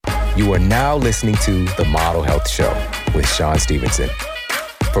You are now listening to The Model Health Show with Sean Stevenson.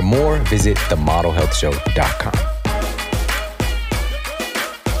 For more, visit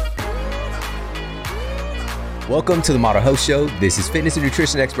themodelhealthshow.com. Welcome to The Model Health Show. This is fitness and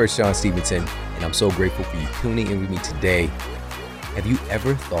nutrition expert Sean Stevenson, and I'm so grateful for you tuning in with me today. Have you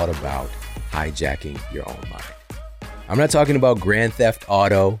ever thought about hijacking your own mind? I'm not talking about Grand Theft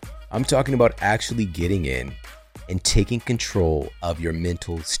Auto. I'm talking about actually getting in and taking control of your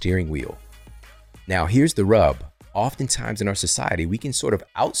mental steering wheel. Now, here's the rub. Oftentimes in our society, we can sort of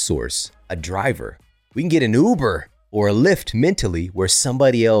outsource a driver. We can get an Uber or a Lyft mentally where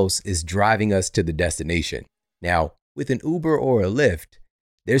somebody else is driving us to the destination. Now, with an Uber or a Lyft,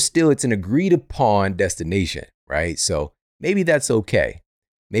 it's an agreed upon destination, right? So maybe that's okay.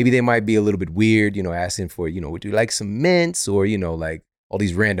 Maybe they might be a little bit weird, asking for, would you like some mints or, like all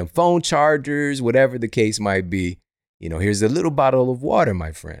these random phone chargers, whatever the case might be. Here's a little bottle of water,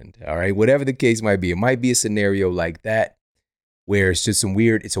 my friend. All right. Whatever the case might be. It might be a scenario like that where it's just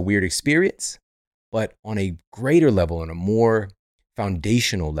it's a weird experience, but on a greater level, on a more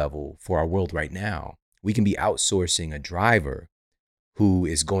foundational level for our world right now, we can be outsourcing a driver who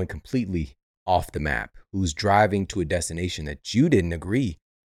is going completely off the map, who's driving to a destination that you didn't agree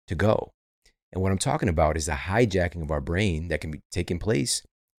to go. And what I'm talking about is the hijacking of our brain that can be taking place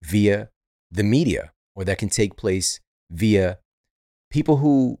via the media, or that can take place via people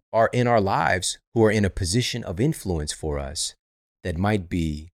who are in our lives who are in a position of influence for us that might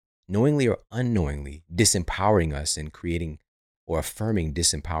be knowingly or unknowingly disempowering us and creating or affirming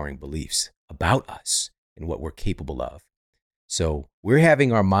disempowering beliefs about us and what we're capable of. So we're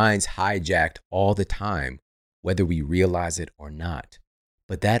having our minds hijacked all the time, whether we realize it or not.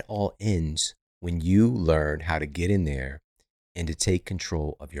 But that all ends when you learn how to get in there and to take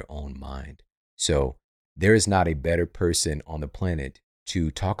control of your own mind. So there is not a better person on the planet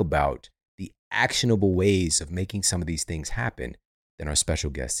to talk about the actionable ways of making some of these things happen than our special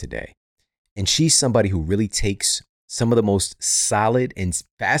guest today. And she's somebody who really takes some of the most solid and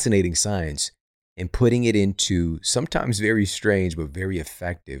fascinating science and putting it into sometimes very strange, but very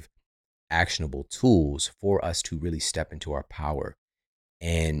effective, actionable tools for us to really step into our power.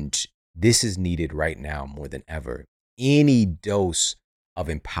 And this is needed right now more than ever. Any dose of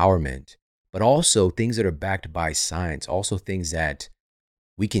empowerment, but also things that are backed by science, also things that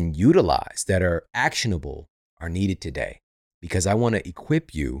we can utilize that are actionable are needed today. Because I want to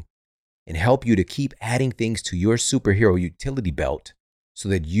equip you and help you to keep adding things to your superhero utility belt so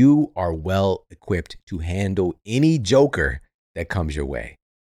that you are well equipped to handle any joker that comes your way.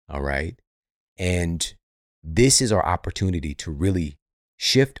 All right. And this is our opportunity to really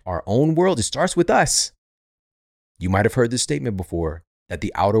shift our own world. It starts with us. You might have heard this statement before, that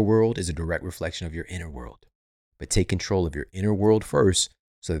the outer world is a direct reflection of your inner world. But take control of your inner world first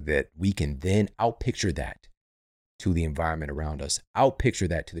so that we can then outpicture that to the environment around us, outpicture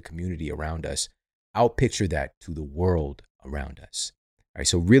that to the community around us, outpicture that to the world around us. All right,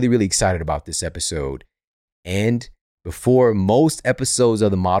 so really, really excited about this episode. And before most episodes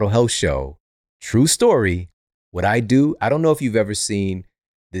of the Model Health Show, true story, what I do, I don't know if you've ever seen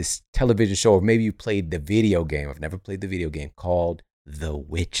this television show, or maybe you played the video game. I've never played the video game, called The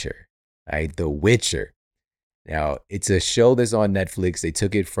Witcher, right? The Witcher. Now, it's a show that's on Netflix. They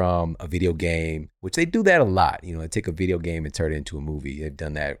took it from a video game, which they do that a lot. They take a video game and turn it into a movie. They've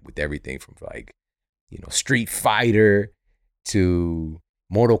done that with everything from Street Fighter to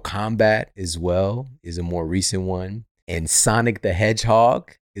Mortal Kombat as well is a more recent one. And Sonic the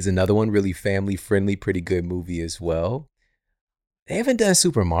Hedgehog is another one, really family friendly, pretty good movie as well. They haven't done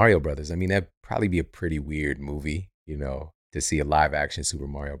Super Mario Brothers. I mean, that'd probably be a pretty weird movie, to see a live action Super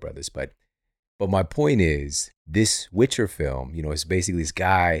Mario Brothers. But my point is, this Witcher film, it's basically this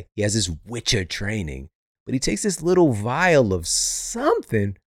guy, he has this Witcher training, but he takes this little vial of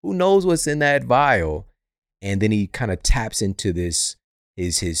something, who knows what's in that vial, and then he kind of taps into this,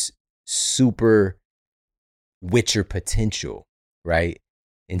 his super Witcher potential, right?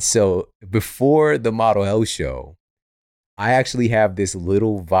 And so before the Model Health Show, I actually have this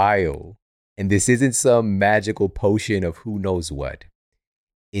little vial, and this isn't some magical potion of who knows what.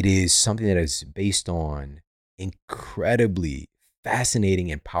 It is something that is based on incredibly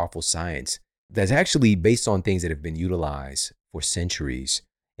fascinating and powerful science that's actually based on things that have been utilized for centuries.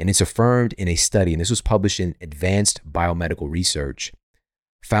 And it's affirmed in a study, and this was published in Advanced Biomedical Research,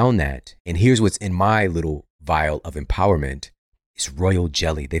 found that, and here's what's in my little vial of empowerment, is royal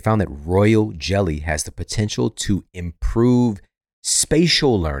jelly. They found that royal jelly has the potential to improve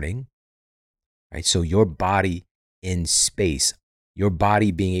spatial learning, right? So your body in space, your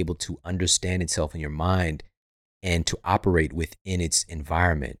body being able to understand itself in your mind and to operate within its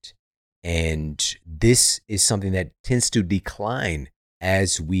environment. And this is something that tends to decline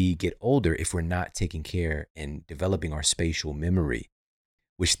as we get older if we're not taking care and developing our spatial memory,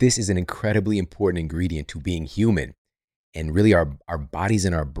 which this is an incredibly important ingredient to being human. And really our bodies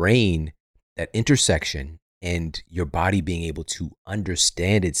and our brain, that intersection, and your body being able to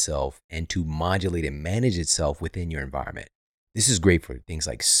understand itself and to modulate and manage itself within your environment. This is great for things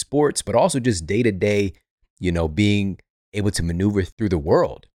like sports, but also just day to day, being able to maneuver through the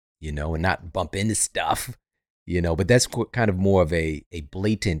world, and not bump into stuff, but that's kind of more of a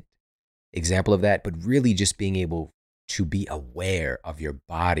blatant example of that, but really just being able to be aware of your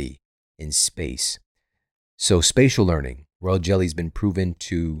body in space. So spatial learning, royal jelly has been proven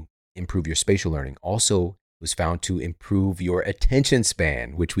to improve your spatial learning. Also was found to improve your attention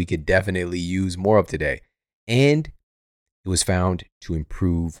span, which we could definitely use more of today. And it was found to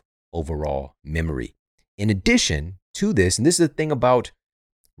improve overall memory. In addition to this, and this is the thing about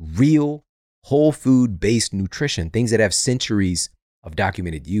real whole food based nutrition, things that have centuries of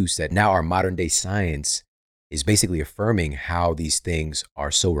documented use, that now our modern day science is basically affirming how these things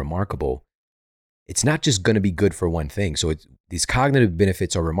are so remarkable. It's not just going to be good for one thing. So these cognitive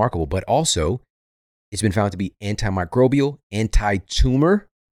benefits are remarkable, but also it's been found to be antimicrobial, anti-tumor,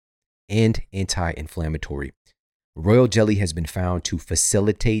 and anti-inflammatory. Royal jelly has been found to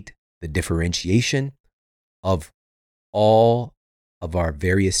facilitate the differentiation of all of our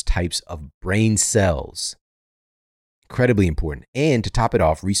various types of brain cells. Incredibly important. And to top it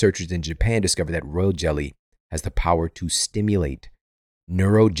off, researchers in Japan discovered that royal jelly has the power to stimulate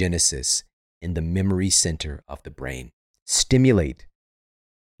neurogenesis in the memory center of the brain. Stimulate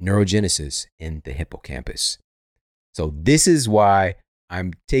neurogenesis in the hippocampus. So this is why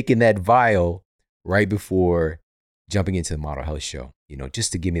I'm taking that vial right before jumping into the Model Health Show,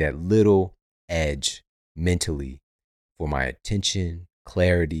 just to give me that little edge mentally for my attention,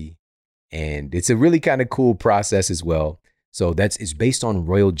 clarity, and it's a really kind of cool process as well. So it's based on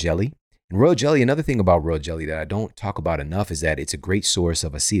royal jelly. And royal jelly, another thing about royal jelly that I don't talk about enough is that it's a great source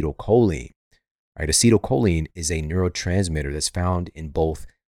of acetylcholine. Right? Acetylcholine is a neurotransmitter that's found in both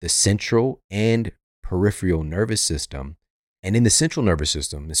the central and peripheral nervous system. And in the central nervous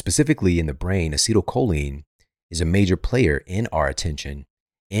system, and specifically in the brain, acetylcholine is a major player in our attention,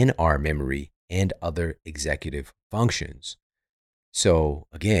 in our memory, and other executive functions. So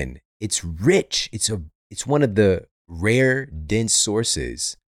again, it's rich. It's one of the rare, dense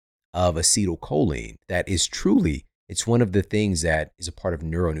sources of acetylcholine that is truly, it's one of the things that is a part of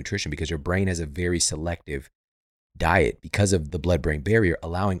neuronutrition, because your brain has a very selective diet because of the blood-brain barrier,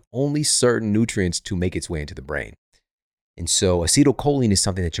 allowing only certain nutrients to make its way into the brain. And so acetylcholine is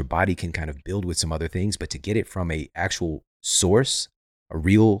something that your body can kind of build with some other things, but to get it from a actual source, a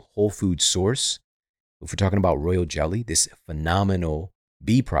real whole food source, if we're talking about royal jelly, this phenomenal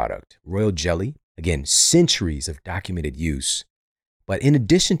bee product, royal jelly, again, centuries of documented use. But in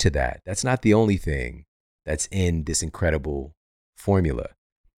addition to that, that's not the only thing that's in this incredible formula.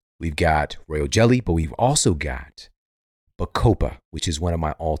 We've got royal jelly, but we've also got Bacopa, which is one of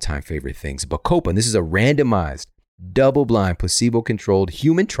my all-time favorite things. Bacopa, and this is a randomized, double-blind, placebo-controlled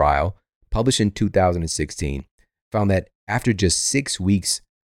human trial published in 2016, found that after just 6 weeks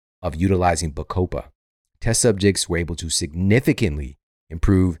of utilizing Bacopa, test subjects were able to significantly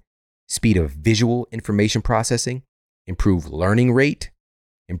improve speed of visual information processing, improve learning rate,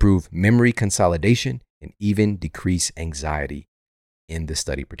 improve memory consolidation, and even decrease anxiety in the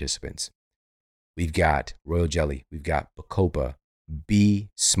study participants. We've got royal jelly. We've got Bacopa. Be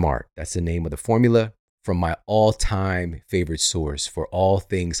smart. That's the name of the formula from my all-time favorite source for all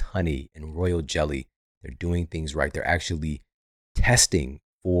things honey and royal jelly. They're doing things right. They're actually testing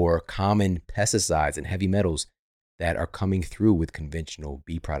for common pesticides and heavy metals that are coming through with conventional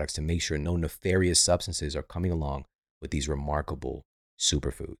bee products to make sure no nefarious substances are coming along with these remarkable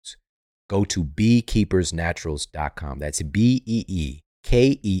superfoods. Go to beekeepersnaturals.com. That's BEEKEEPERS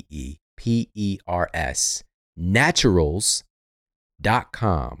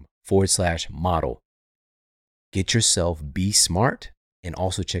naturals.com/model. Get yourself Be Smart and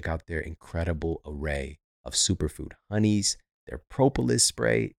also check out their incredible array of superfood honeys. Their propolis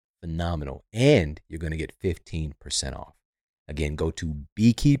spray, phenomenal. And you're going to get 15% off. Again, go to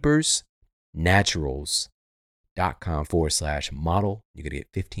beekeepersnaturals.com/model. You're going to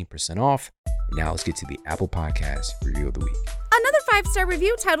get 15% off. And now let's get to the Apple Podcast Review of the Week. Another 5-star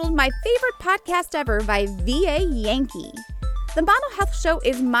review titled My Favorite Podcast Ever by VA Yankee. The Model Health Show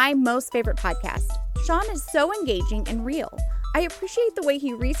is my most favorite podcast. Sean is so engaging and real. I appreciate the way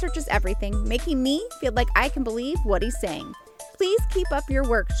he researches everything, making me feel like I can believe what he's saying. Please keep up your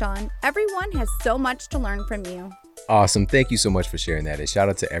work, Sean. Everyone has so much to learn from you. awesome. Thank you so much for sharing that. And shout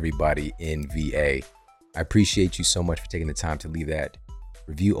out to everybody in VA. I appreciate you so much for taking the time to leave that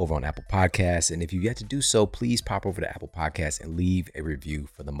review over on Apple Podcasts. And if you've yet to do so, please pop over to Apple Podcasts and leave a review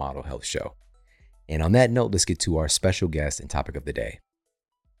for the Model Health Show. And on that note, let's get to our special guest and topic of the day.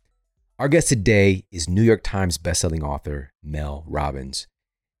 Our guest today is New York Times bestselling author Mel Robbins.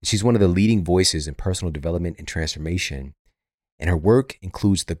 She's one of the leading voices in personal development and transformation, and her work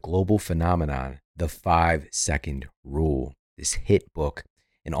includes the global phenomenon, The 5-Second Rule, this hit book,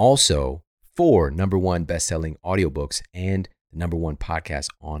 and also 4 #1 best-selling audiobooks and the #1 podcast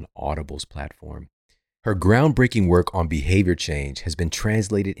on Audible's platform. Her groundbreaking work on behavior change has been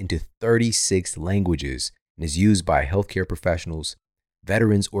translated into 36 languages and is used by healthcare professionals,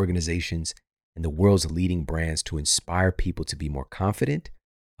 veterans organizations, and the world's leading brands to inspire people to be more confident,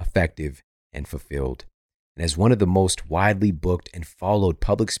 effective, and fulfilled. And as one of the most widely booked and followed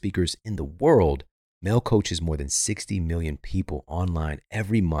public speakers in the world, Mel coaches more than 60 million people online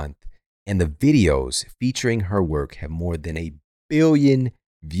every month, and the videos featuring her work have more than 1 billion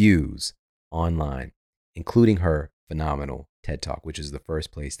views online, including her phenomenal TED Talk, which is the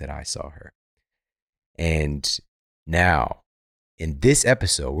first place that I saw her. And now, in this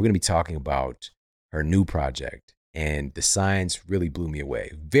episode, we're going to be talking about her new project, and the science really blew me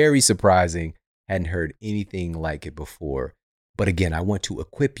away. Very surprising. Hadn't heard anything like it before. But again, I want to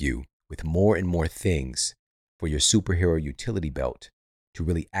equip you with more and more things for your superhero utility belt to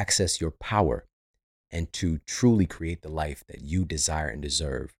really access your power and to truly create the life that you desire and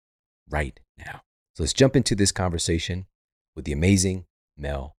deserve right now. So let's jump into this conversation with the amazing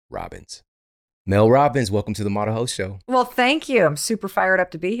Mel Robbins. Mel Robbins, welcome to the Model Health Show. Well, thank you. I'm super fired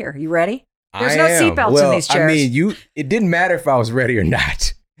up to be here. You ready? There's no seatbelts in these chairs. I mean, it didn't matter if I was ready or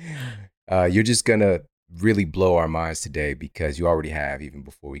not. You're just going to really blow our minds today because you already have, even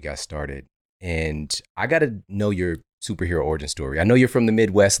before we got started. And I got to know your superhero origin story. I know you're from the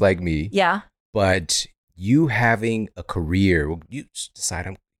Midwest like me. Yeah. But you having a career, you decide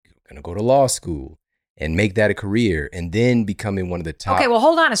I'm going to go to law school and make that a career and then becoming one of the top. Okay, well,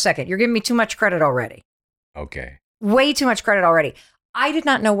 hold on a second. You're giving me too much credit already. Okay. Way too much credit already. I did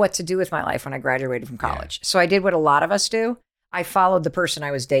not know what to do with my life when I graduated from college. Yeah. So I did what a lot of us do. I followed the person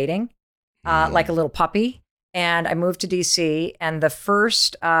I was dating like a little puppy. And I moved to DC. And the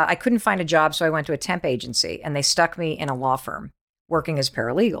first, I couldn't find a job. So I went to a temp agency and they stuck me in a law firm working as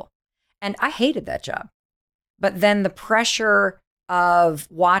paralegal. And I hated that job. But then the pressure of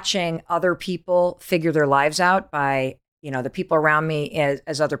watching other people figure their lives out by, the people around me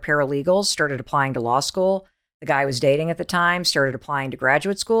as other paralegals started applying to law school. The guy I was dating at the time started applying to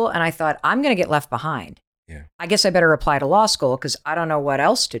graduate school. And I thought, I'm going to get left behind. Yeah. I guess I better apply to law school because I don't know what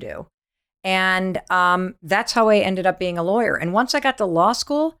else to do. And that's how I ended up being a lawyer. And once I got to law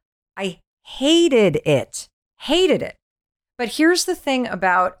school, I hated it. But here's the thing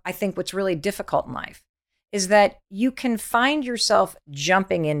about, I think, what's really difficult in life is that you can find yourself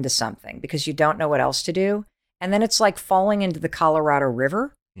jumping into something because you don't know what else to do. And then it's like falling into the Colorado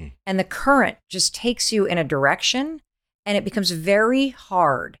River and the current just takes you in a direction and it becomes very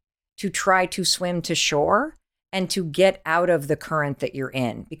hard to try to swim to shore and to get out of the current that you're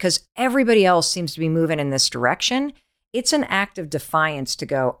in because everybody else seems to be moving in this direction. It's an act of defiance to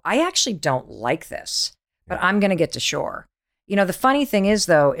go, I actually don't like this, but I'm going to get to shore. The funny thing is,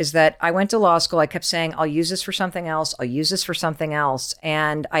 though, is that I went to law school. I kept saying, I'll use this for something else. I'll use this for something else.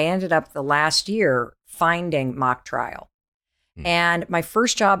 And I ended up the last year finding mock trial. And my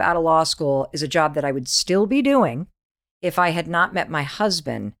first job out of law school is a job that I would still be doing if I had not met my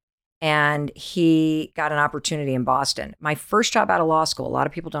husband and he got an opportunity in Boston. My first job out of law school, a lot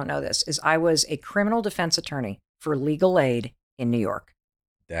of people don't know this, is I was a criminal defense attorney for legal aid in New York.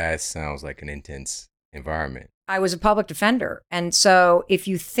 That sounds like an intense environment. I was a public defender. And so if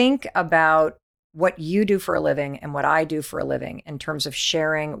you think about what you do for a living and what I do for a living in terms of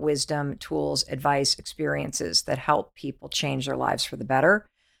sharing wisdom, tools, advice, experiences that help people change their lives for the better,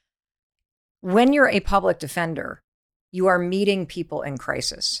 when you're a public defender, you are meeting people in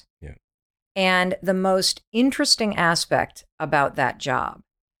crisis. Yeah. And the most interesting aspect about that job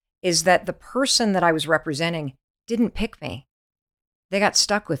is that the person that I was representing didn't pick me. They got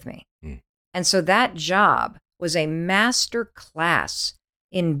stuck with me. And so that job was a master class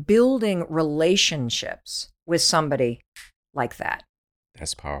in building relationships with somebody like that.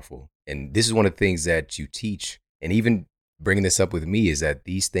 That's powerful. And this is one of the things that you teach. And even bringing this up with me is that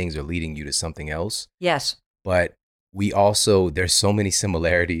these things are leading you to something else. Yes. But there's so many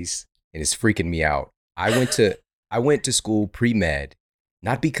similarities and it's freaking me out. I went to school pre-med,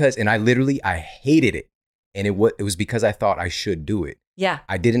 not because, and I hated it. And it was because I thought I should do it. Yeah.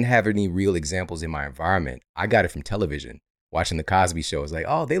 I didn't have any real examples in my environment. I got it from television, watching the Cosby Show. It's like,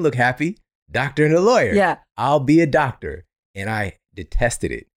 oh, they look happy. Doctor and a lawyer. Yeah. I'll be a doctor. And I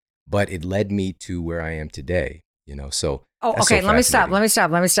detested it, but it led me to where I am today, so. Oh, okay. Let me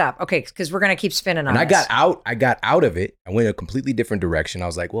stop. Okay. Because we're going to keep spinning on and this. I got out of it. I went a completely different direction. I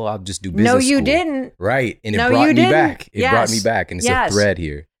was like, well, I'll just do business No, you school. didn't. Right. And it brought me back. It brought me back. And it's a thread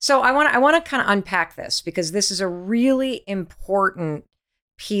here. So I want to kind of unpack this because this is a really important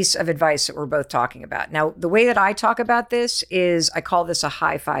piece of advice that we're both talking about. Now, the way that I talk about this is I call this a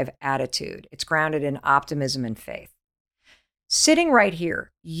high five attitude. It's grounded in optimism and faith. Sitting right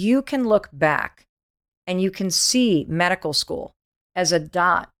here, you can look back and you can see medical school as a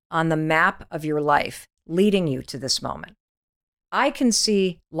dot on the map of your life leading you to this moment. I can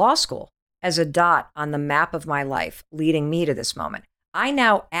see law school as a dot on the map of my life leading me to this moment. I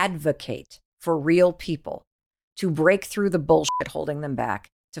now advocate for real people to break through the bullshit holding them back,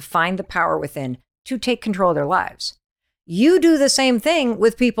 to find the power within, to take control of their lives. You do the same thing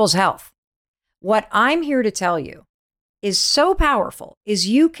with people's health. What I'm here to tell you is so powerful is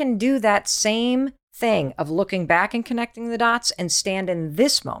you can do that same thing of looking back and connecting the dots and stand in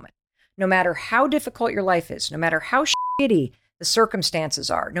this moment. No matter how difficult your life is, no matter how shitty the circumstances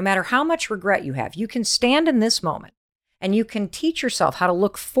are, no matter how much regret you have, you can stand in this moment and you can teach yourself how to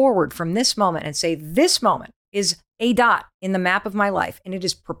look forward from this moment and say, this moment is a dot in the map of my life and it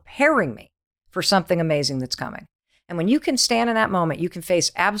is preparing me for something amazing that's coming. And when you can stand in that moment, you can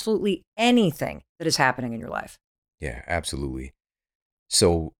face absolutely anything that is happening in your life. Yeah, absolutely.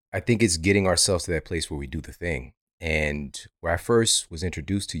 So I think it's getting ourselves to that place where we do the thing. And where I first was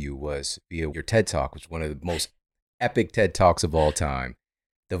introduced to you was via your TED Talk, which is one of the most epic TED Talks of all time.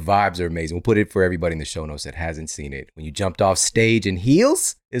 The vibes are amazing. We'll put it for everybody in the show notes that hasn't seen it. When you jumped off stage in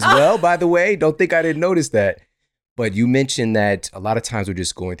heels as well, by the way, don't think I didn't notice that. But you mentioned that a lot of times we're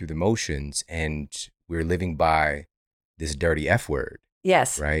just going through the motions and we're living by this dirty F word.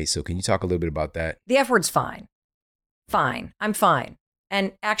 Yes. Right? So can you talk a little bit about that? The F word's fine. Fine. I'm fine.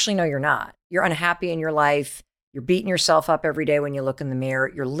 And actually, no, you're not. You're unhappy in your life. You're beating yourself up every day when you look in the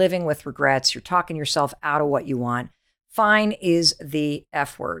mirror. You're living with regrets. You're talking yourself out of what you want. Fine is the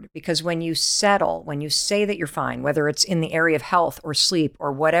F word, because when you settle, when you say that you're fine, whether it's in the area of health or sleep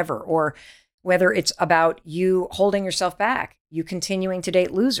or whatever, or whether it's about you holding yourself back, you continuing to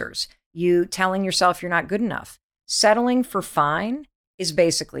date losers, you telling yourself you're not good enough, settling for fine is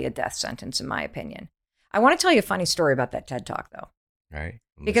basically a death sentence, in my opinion. I want to tell you a funny story about that TED Talk, though. Right.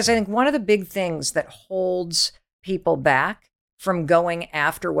 Because I think one of the big things that holds people back from going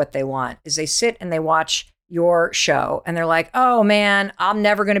after what they want is they sit and they watch your show and they're like, oh man, I'm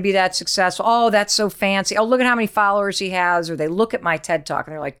never going to be that successful. Oh, that's so fancy. Oh, look at how many followers he has. Or they look at my TED Talk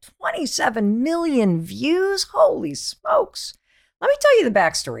and they're like, 27 million views. Holy smokes. Let me tell you the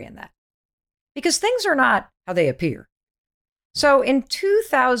backstory in that, because things are not how they appear. So in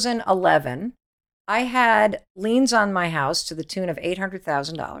 2011, I had liens on my house to the tune of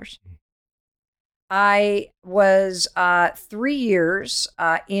 $800,000. I was 3 years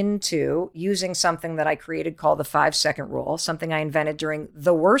into using something that I created called the 5-second rule, something I invented during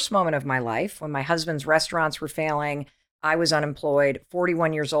the worst moment of my life when my husband's restaurants were failing. I was unemployed,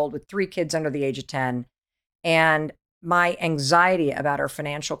 41 years old with 3 kids under the age of 10. And my anxiety about our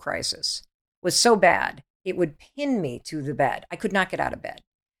financial crisis was so bad, it would pin me to the bed. I could not get out of bed.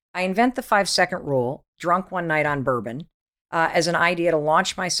 I invent the 5-second rule, drunk one night on bourbon, as an idea to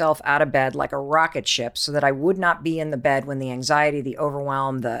launch myself out of bed like a rocket ship so that I would not be in the bed when the anxiety, the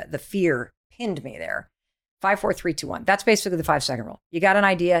overwhelm, the fear pinned me there. 5, 4, 3, 2, 1. That's basically the 5-second rule. You got an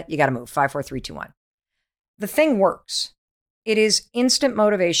idea, you got to move. 5, 4, 3, 2, 1. The thing works. It is instant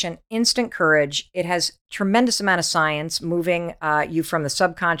motivation, instant courage. It has tremendous amount of science moving you from the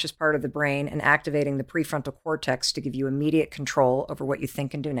subconscious part of the brain and activating the prefrontal cortex to give you immediate control over what you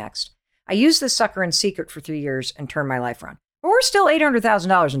think and do next. I used this sucker in secret for 3 years and turned my life around. But we're still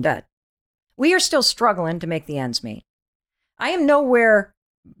 $800,000 in debt. We are still struggling to make the ends meet. I am nowhere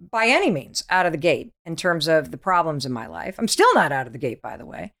by any means out of the gate in terms of the problems in my life. I'm still not out of the gate, by the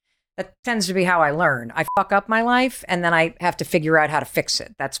way. That tends to be how I learn. I fuck up my life and then I have to figure out how to fix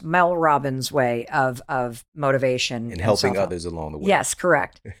it. That's Mel Robbins' way of motivation. And helping others along the way. Yes,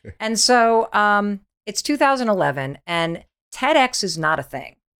 correct. And so it's 2011 and TEDx is not a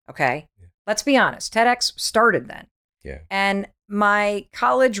thing, okay? Yeah. Let's be honest. TEDx started then. Yeah. And my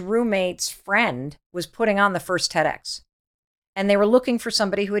college roommate's friend was putting on the first TEDx. And they were looking for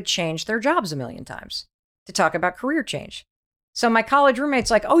somebody who had changed their jobs a million times to talk about career change. So my college roommate's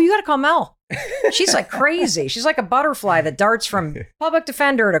like, oh, you got to call Mel. She's like crazy. She's like a butterfly that darts from public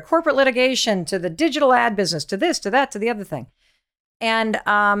defender to corporate litigation to the digital ad business to this, to that, to the other thing. And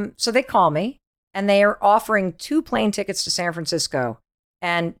so they call me and they are offering 2 plane tickets to San Francisco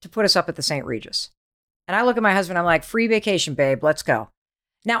and to put us up at the St. Regis. And I look at my husband, I'm like, free vacation, babe, let's go.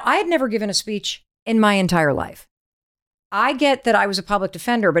 Now, I had never given a speech in my entire life. I get that I was a public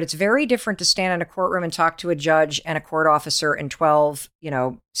defender, but it's very different to stand in a courtroom and talk to a judge and a court officer and 12,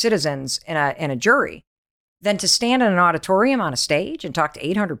 citizens in a jury than to stand in an auditorium on a stage and talk to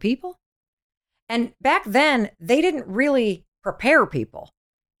 800 people. And back then, they didn't really prepare people.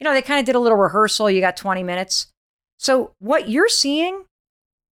 They kind of did a little rehearsal. You got 20 minutes. So what you're seeing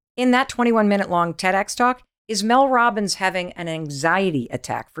in that 21-minute long TEDx talk is Mel Robbins having an anxiety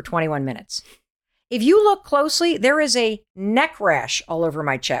attack for 21 minutes. If you look closely, there is a neck rash all over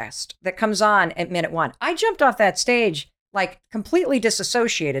my chest that comes on at minute 1. I jumped off that stage like completely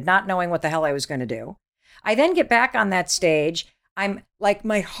disassociated, not knowing what the hell I was going to do. I then get back on that stage. I'm like,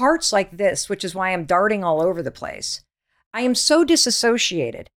 my heart's like this, which is why I'm darting all over the place. I am so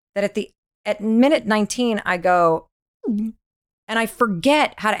disassociated that at minute 19, I go, and I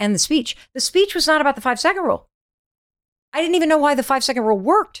forget how to end the speech. The speech was not about the 5-second rule. I didn't even know why the 5-second rule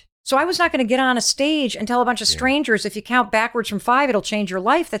worked. So I was not going to get on a stage and tell a bunch of strangers, if you count backwards from 5, it'll change your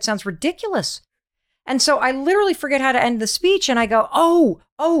life. That sounds ridiculous. And so I literally forget how to end the speech. And I go, oh,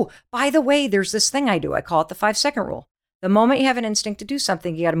 by the way, there's this thing I do. I call it the 5-second rule. The moment you have an instinct to do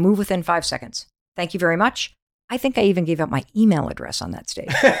something, you got to move within 5 seconds. Thank you very much. I think I even gave out my email address on that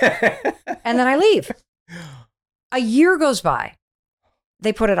stage. And then I leave. A year goes by.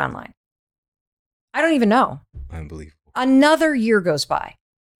 They put it online. I don't even know. Unbelievable. Another year goes by.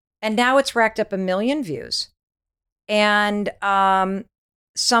 And now it's racked up 1 million views. And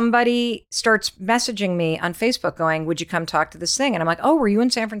somebody starts messaging me on Facebook going, would you come talk to this thing? And I'm like, oh, were you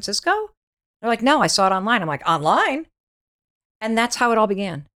in San Francisco? They're like, no, I saw it online. I'm like, online? And that's how it all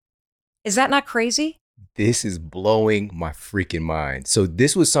began. Is that not crazy? This is blowing my freaking mind. So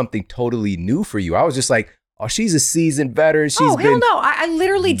this was something totally new for you. I was just like, oh, she's a seasoned veteran. Hell no. I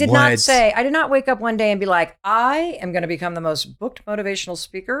literally did not say, I did not wake up one day and be like, I am going to become the most booked motivational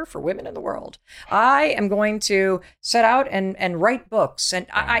speaker for women in the world. I am going to set out and write books. And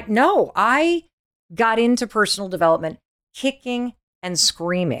I got into personal development kicking and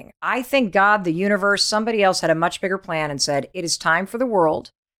screaming. I think God, the universe, somebody else had a much bigger plan and said, it is time for the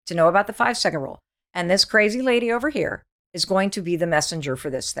world to know about the 5-second rule. And this crazy lady over here is going to be the messenger for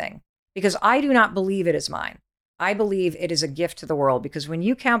this thing. Because I do not believe it is mine. I believe it is a gift to the world, because when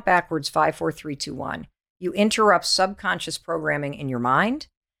you count backwards 5, 4, 3, 2, 1, you interrupt subconscious programming in your mind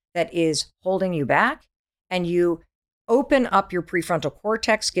that is holding you back, and you open up your prefrontal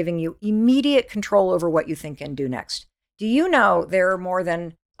cortex, giving you immediate control over what you think and do next. Do you know there are more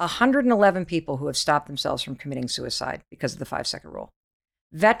than 111 people who have stopped themselves from committing suicide because of the 5-second rule?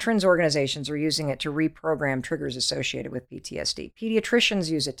 Veterans organizations are using it to reprogram triggers associated with PTSD. Pediatricians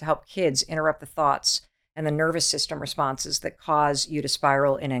use it to help kids interrupt the thoughts and the nervous system responses that cause you to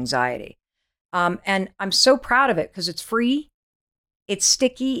spiral in anxiety. And I'm so proud of it because it's free, it's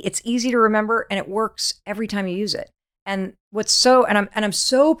sticky, it's easy to remember, and it works every time you use it. And I'm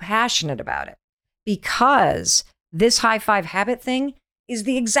so passionate about it because this high 5 habit thing is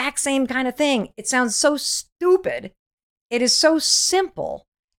the exact same kind of thing. It sounds so stupid. It is so simple,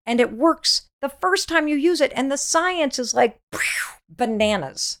 and it works the first time you use it. And the science is like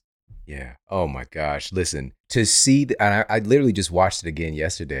bananas. Yeah. Oh my gosh. Listen, to see, and I literally just watched it again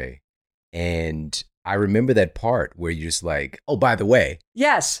yesterday. And I remember that part where you're just like, oh, by the way.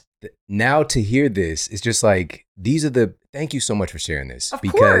 Yes. Now to hear this, it's just like, thank you so much for sharing this. Of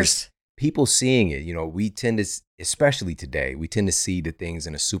course. People seeing it, we tend to, especially today, we tend to see the things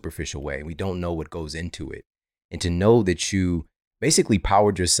in a superficial way. We don't know what goes into it. And to know that you basically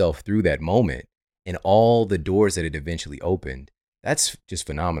powered yourself through that moment and all the doors that it eventually opened, that's just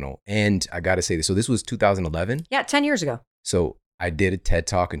phenomenal. And I got to say this. So this was 2011? Yeah, 10 years ago. So I did a TED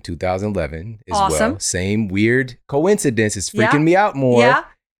Talk in 2011 as Awesome. well. Same weird coincidence. It's freaking me out more. Yeah.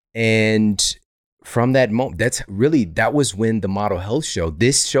 And from that moment, that was when the Model Health Show,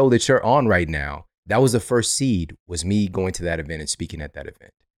 this show that you're on right now, that was the first seed, was me going to that event and speaking at that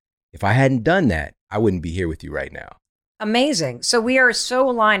event. If I hadn't done that, I wouldn't be here with you right now. Amazing. So we are so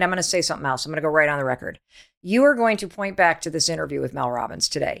aligned. I'm going to say something else. I'm going to go right on the record. You are going to point back to this interview with Mel Robbins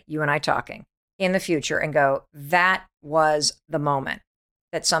today, you and I talking in the future, and go, that was the moment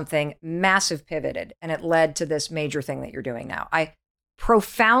that something massive pivoted and it led to this major thing that you're doing now. I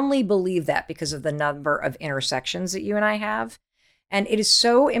profoundly believe that because of the number of intersections that you and I have. And it is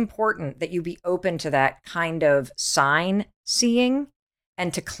so important that you be open to that kind of sign seeing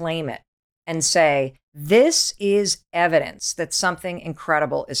and to claim it and say, this is evidence that something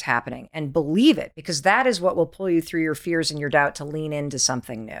incredible is happening, and believe it, because that is what will pull you through your fears and your doubt to lean into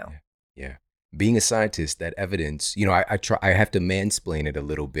something new. Yeah. Being a scientist, that evidence, you know, I have to mansplain it a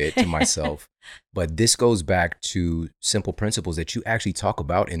little bit to myself, but this goes back to simple principles that you actually talk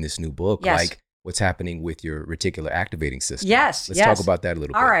about in this new book, Yes. like what's happening with your reticular activating system. Yes. Let's talk about that a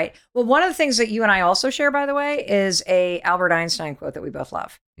little bit. All right. Well, one of the things that you and I also share, by the way, is a Albert Einstein quote that we both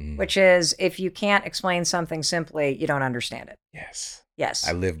love, which is, if you can't explain something simply, you don't understand it. Yes. Yes.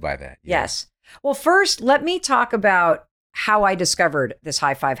 I live by that. Yes. Well, first, let me talk about how I discovered this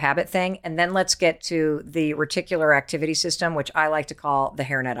high five habit thing. And then let's get to the reticular activity system, which I like to call the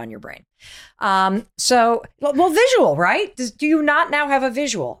hairnet on your brain. Visual, right? Do you not now have a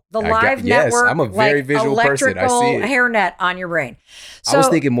visual? The live network. Yes, I'm a very visual person. I see it. Hairnet on your brain. So, I was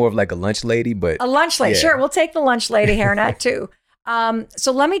thinking more of like a lunch lady, but. A lunch lady. Sure. We'll take the lunch lady hairnet too.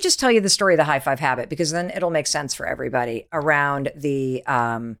 So let me just tell you the story of the high five habit, because then it'll make sense for everybody around the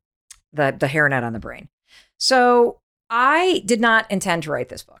hairnet on the brain. So I did not intend to write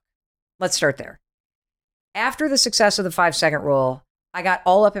this book. Let's start there. After the success of the 5-second rule, I got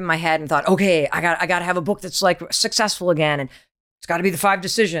all up in my head and thought, okay, I got to have a book that's like successful again. And it's got to be the 5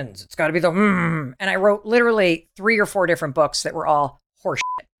 decisions. It's got to be the And I wrote literally 3 or 4 different books that were all horseshit.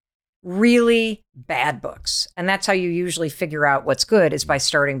 Really bad books. And that's how you usually figure out what's good, is by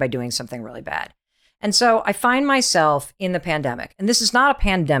starting by doing something really bad. And so I find myself in the pandemic, and this is not a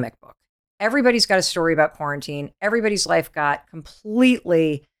pandemic book. Everybody's got a story about quarantine. Everybody's life got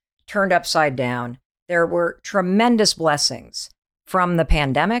completely turned upside down. There were tremendous blessings from the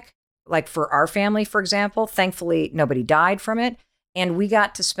pandemic. Like for our family, for example, thankfully, nobody died from it. And we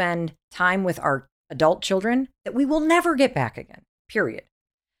got to spend time with our adult children that we will never get back again, period.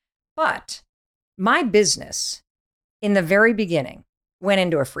 But my business in the very beginning went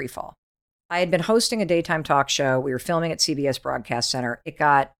into a free fall. I had been hosting a daytime talk show. We were filming at CBS Broadcast Center. It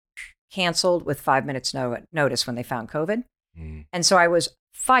got canceled with 5 minutes notice when they found COVID. And so I was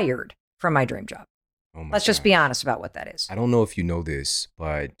fired from my dream job. Let's just be honest about what that is. I don't know if you know this,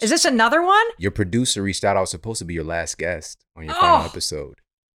 but... Is this another one? Your producer reached out. I was supposed to be your last guest on your final episode.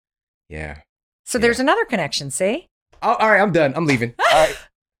 Yeah. So there's another connection, see? Oh, all right, I'm done. I'm leaving. All right.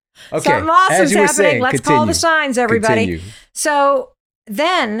 Okay. Something awesome's happening. Saying, Let's continue. call the signs, everybody. Continue. So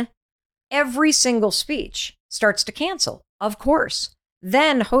then every single speech starts to cancel, of course.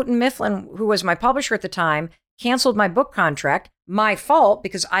 Then Houghton Mifflin, who was my publisher at the time, canceled my book contract. My fault,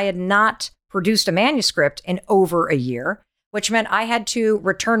 because I had not produced a manuscript in over a year, which meant I had to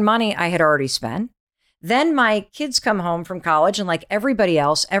return money I had already spent. Then my kids come home from college, and like everybody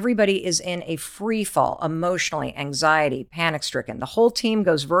else, everybody is in a free fall, emotionally, anxiety, panic stricken. The whole team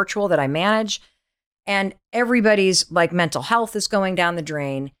goes virtual that I manage, and everybody's like mental health is going down the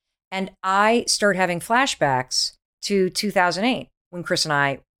drain. And I start having flashbacks to 2008 when Chris and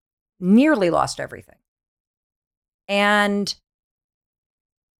I nearly lost everything. And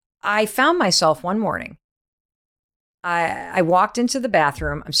I found myself one morning. I walked into the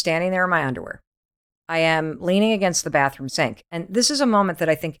bathroom. I'm standing there in my underwear. I am leaning against the bathroom sink. And this is a moment that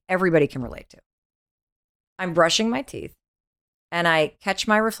I think everybody can relate to. I'm brushing my teeth and I catch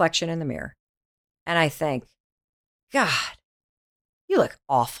my reflection in the mirror. And I think, God, you look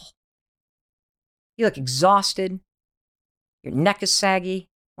awful. You look exhausted. Your neck is saggy.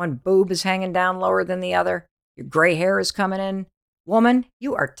 One boob is hanging down lower than the other. Your gray hair is coming in. Woman,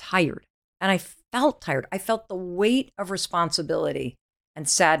 you are tired. And I felt tired. I felt the weight of responsibility and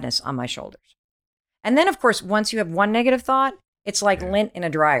sadness on my shoulders. And then, of course, once you have one negative thought, it's like lint in a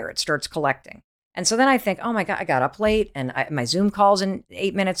dryer. It starts collecting. And so then I think, oh my God, I got up late and my Zoom call's in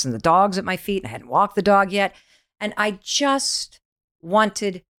 8 minutes and the dog's at my feet and I hadn't walked the dog yet. And I just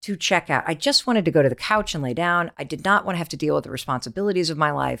wanted to check out. I just wanted to go to the couch and lay down. I did not want to have to deal with the responsibilities of my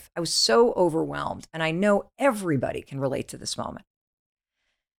life. I was so overwhelmed. And I know everybody can relate to this moment.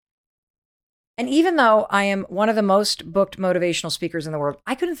 And even though I am one of the most booked motivational speakers in the world,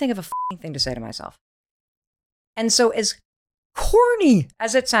 I couldn't think of a thing to say to myself. And so as corny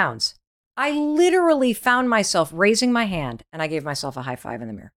as it sounds, I literally found myself raising my hand and I gave myself a high five in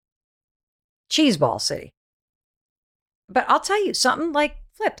the mirror. Cheeseball city. But I'll tell you, something like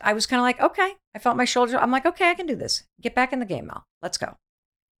flipped. I was kind of like, okay. I felt my shoulders. I'm like, okay, I can do this. Get back in the game, Mel. Let's go.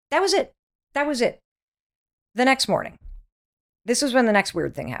 That was it. That was it. The next morning, this is when the next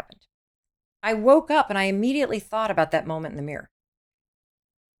weird thing happened. I woke up and I immediately thought about that moment in the mirror.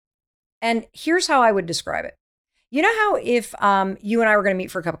 And here's how I would describe it. You know how if you and I were going to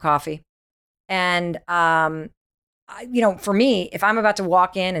meet for a cup of coffee and, for me, if I'm about to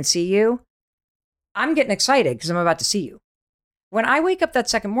walk in and see you, I'm getting excited because I'm about to see you. When I wake up that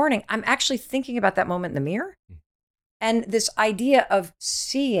second morning, I'm actually thinking about that moment in the mirror and this idea of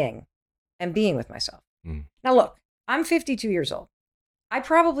seeing and being with myself. Now, look, I'm 52 years old. I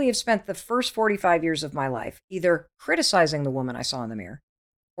probably have spent the first 45 years of my life either criticizing the woman I saw in the mirror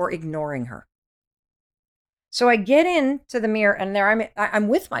or ignoring her. So I get into the mirror and there I'm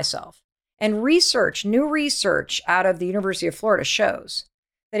with myself. And new research out of the University of Florida shows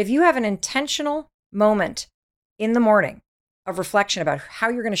that if you have an intentional moment in the morning of reflection about how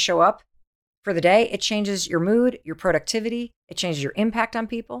you're going to show up for the day, it changes your mood, your productivity, it changes your impact on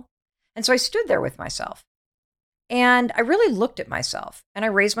people. And so I stood there with myself and I really looked at myself and I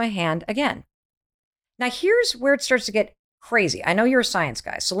raised my hand again. Now, here's where it starts to get crazy. I know you're a science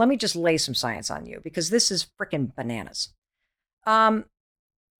guy, so let me just lay some science on you because this is freaking bananas.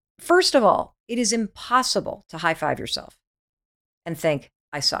 First of all, it is impossible to high five yourself and think,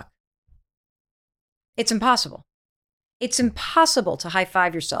 I suck. It's impossible. It's impossible to high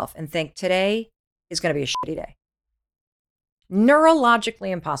five yourself and think today is going to be a shitty day. Neurologically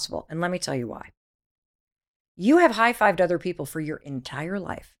impossible. And let me tell you why. You have high fived other people for your entire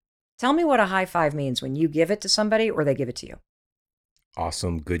life. Tell me what a high five means when you give it to somebody or they give it to you.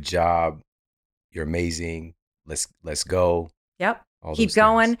 Awesome. Good job. You're amazing. Let's go. Yep. All Keep those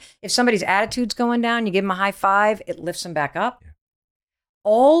going. things. If somebody's attitude's going down, you give them a high five, it lifts them back up. Yeah.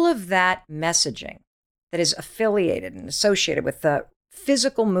 All of that messaging that is affiliated and associated with the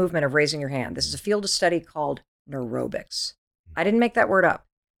physical movement of raising your hand. This is a field of study called neurobics. I didn't make that word up.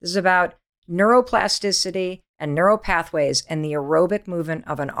 This is about neuroplasticity and neuropathways and the aerobic movement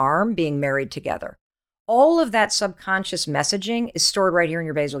of an arm being married together. All of that subconscious messaging is stored right here in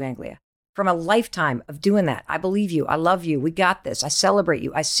your basal ganglia from a lifetime of doing that. I believe you. I love you. We got this. I celebrate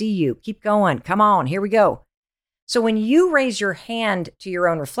you. I see you. Keep going. Come on. Here we go. So when you raise your hand to your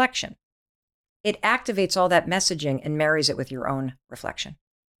own reflection, it activates all that messaging and marries it with your own reflection.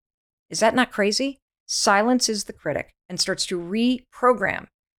 Is that not crazy? Silence is the critic and starts to reprogram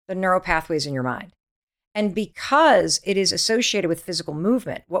the neural pathways in your mind. And because it is associated with physical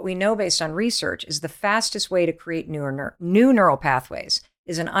movement, what we know based on research is the fastest way to create new neural pathways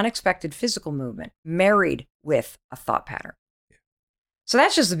is an unexpected physical movement married with a thought pattern. So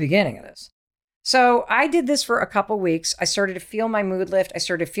that's just the beginning of this. So I did this for a couple weeks. I started to feel my mood lift. I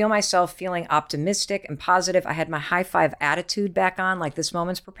started to feel myself feeling optimistic and positive. I had my high five attitude back on, like this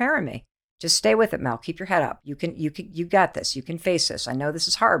moment's preparing me. Just stay with it, Mel. Keep your head up. You got this. You can face this. I know this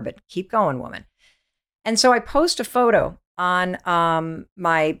is hard, but keep going, woman. And so I post a photo on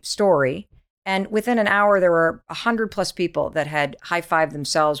my story. And within an hour, there were 100+ people that had high-fived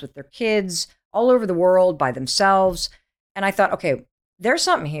themselves with their kids all over the world by themselves. And I thought, okay, there's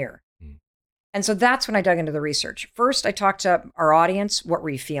something here. And so that's when I dug into the research. First, I talked to our audience, what were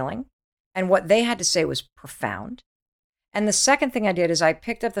you feeling? And what they had to say was profound. And the second thing I did is I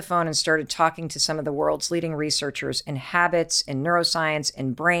picked up the phone and started talking to some of the world's leading researchers in habits, in neuroscience,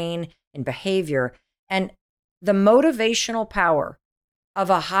 in brain, in behavior. And the motivational power of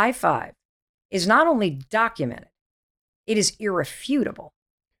a high five is not only documented, it is irrefutable.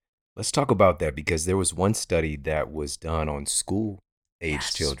 Let's talk about that because there was one study that was done on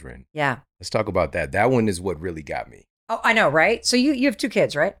school-age children. Yeah. Let's talk about that. That one is what really got me. Oh, I know, right? So you have 2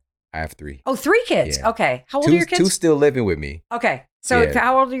 kids, right? I have 3. Oh, 3 kids. Yeah. Okay. How old are your kids? 2 still living with me. Okay. So Yeah.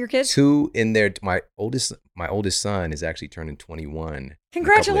 how old are your kids? 2 in there. My oldest son is actually turning 21.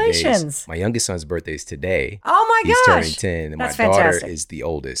 Congratulations. My youngest son's birthday is today. Oh my He's gosh. turning 10. And That's my daughter fantastic. is the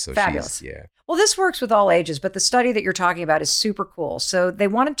oldest. So Fabulous. she's, yeah. Well, this works with all ages, but the study that you're talking about is super cool. So they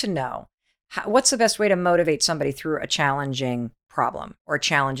wanted to know what's the best way to motivate somebody through a challenging problem or a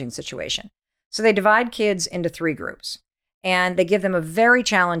challenging situation. So they divide kids into 3 groups and they give them a very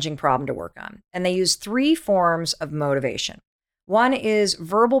challenging problem to work on. And they use 3 forms of motivation. One is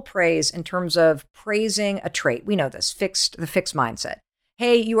verbal praise in terms of praising a trait. We know this, the fixed mindset.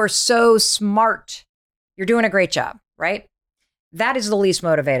 Hey, you are so smart. You're doing a great job, right? That is the least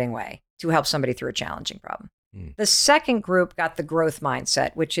motivating way to help somebody through a challenging problem. The second group got the growth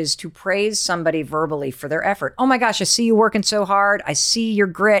mindset, which is to praise somebody verbally for their effort. Oh my gosh, I see you working so hard. I see your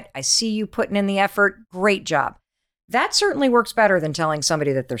grit. I see you putting in the effort. Great job. That certainly works better than telling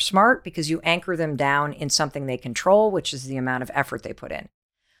somebody that they're smart because you anchor them down in something they control, which is the amount of effort they put in.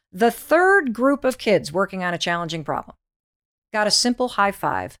 The third group of kids working on a challenging problem got a simple high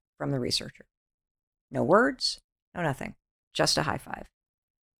five from the researcher. No words, no nothing, just a high five.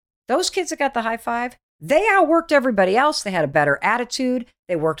 Those kids that got the high five, they outworked everybody else. They had a better attitude.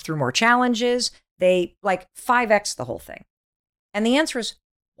 They worked through more challenges. They 5x the whole thing. And the answer is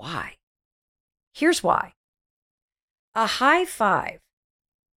why? Here's why. A high five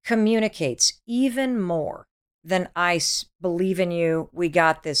communicates even more then believe in you. We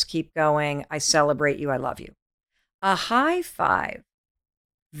got this. Keep going. I celebrate you. I love you. A high five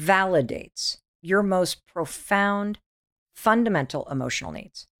validates your most profound, fundamental emotional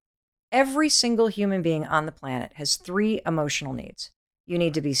needs. Every single human being on the planet has 3 emotional needs. You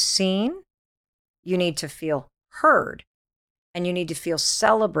need to be seen, you need to feel heard, and you need to feel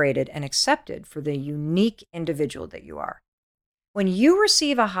celebrated and accepted for the unique individual that you are. When you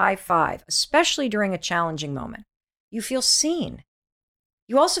receive a high five, especially during a challenging moment, you feel seen.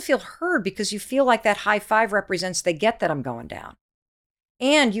 You also feel heard because you feel like that high five represents they get that I'm going down.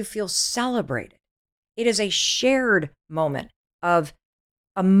 And you feel celebrated. It is a shared moment of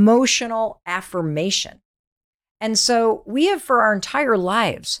emotional affirmation. And so we have for our entire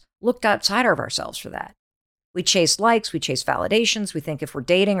lives looked outside of ourselves for that. We chase likes, we chase validations. We think if we're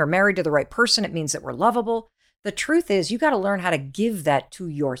dating or married to the right person, it means that we're lovable. The truth is you got to learn how to give that to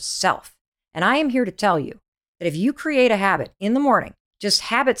yourself. And I am here to tell you that if you create a habit in the morning, just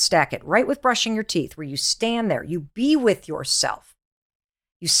habit stack it right with brushing your teeth, where you stand there, you be with yourself.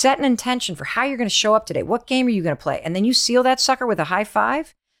 You set an intention for how you're going to show up today. What game are you going to play? And then you seal that sucker with a high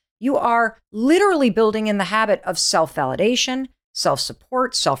five. You are literally building in the habit of self-validation,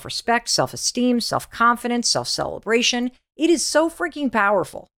 self-support, self-respect, self-esteem, self-confidence, self-celebration. It is so freaking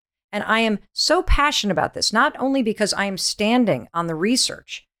powerful. And I am so passionate about this, not only because I am standing on the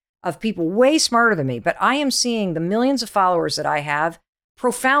research of people way smarter than me, but I am seeing the millions of followers that I have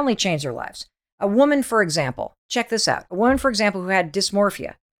profoundly change their lives. A woman, for example, check this out. A woman, for example, who had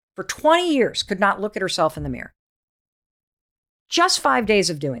dysmorphia for 20 years could not look at herself in the mirror. Just 5 days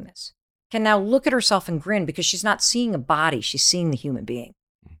of doing this can now look at herself and grin because she's not seeing a body, she's seeing the human being.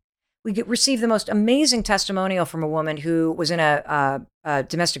 We received the most amazing testimonial from a woman who was in a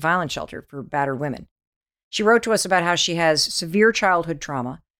domestic violence shelter for battered women. She wrote to us about how she has severe childhood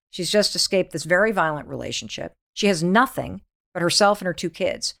trauma. She's just escaped this very violent relationship. She has nothing but herself and her 2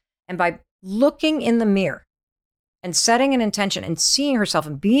 kids. And by looking in the mirror and setting an intention and seeing herself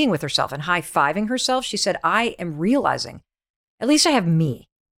and being with herself and high-fiving herself, she said, I am realizing, at least I have me.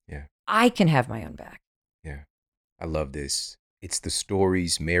 Yeah. I can have my own back. Yeah. I love this. It's the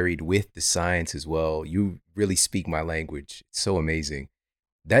stories married with the science as well. You really speak my language. It's so amazing.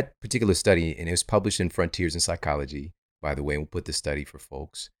 That particular study, and it was published in Frontiers in Psychology, by the way, and we'll put the study for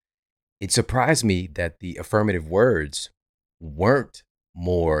folks. It surprised me that the affirmative words weren't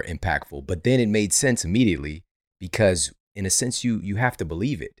more impactful, but then it made sense immediately because in a sense, you have to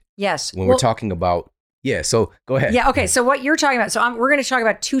believe it. Yes. When we're talking about, so go ahead. Yeah. Okay. So what you're talking about, we're going to talk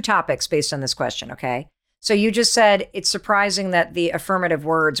about 2 topics based on this question. Okay. So you just said it's surprising that the affirmative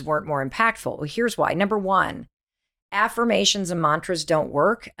words weren't more impactful. Well, here's why. Number 1, affirmations and mantras don't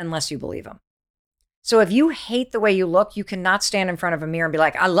work unless you believe them. So if you hate the way you look, you cannot stand in front of a mirror and be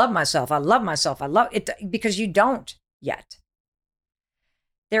like, I love myself. I love myself. I love it, because you don't yet.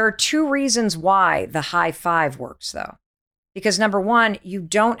 There are 2 reasons why the high five works, though. Because number 1, you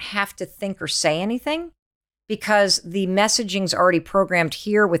don't have to think or say anything because the messaging's already programmed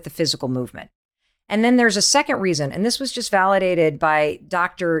here with the physical movement. And then there's a second reason, and this was just validated by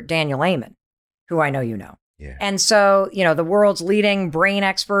Dr. Daniel Amen, who I know you know. Yeah. And so, the world's leading brain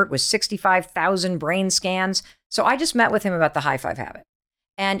expert with 65,000 brain scans. So I just met with him about the high five habit.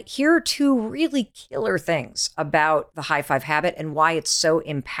 And here are 2 really killer things about the high five habit and why it's so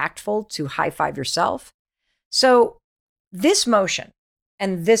impactful to high five yourself. So this motion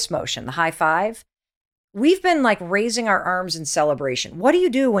and this motion, the high five, we've been like raising our arms in celebration. What do you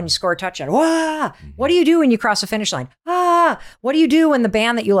do when you score a touchdown? Wah! What do you do when you cross a finish line? Ah! What do you do when the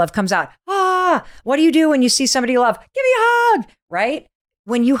band that you love comes out? Ah! What do you do when you see somebody you love? Give me a hug, right?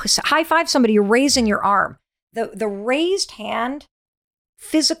 When you high five somebody, you're raising your arm. The raised hand,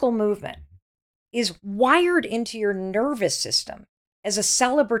 physical movement is wired into your nervous system as a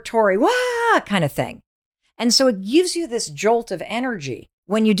celebratory, wah! Kind of thing. And so it gives you this jolt of energy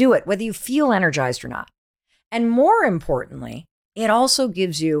when you do it, whether you feel energized or not. And more importantly, it also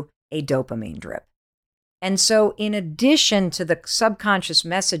gives you a dopamine drip. And so in addition to the subconscious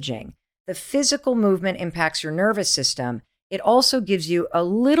messaging, the physical movement impacts your nervous system. It also gives you a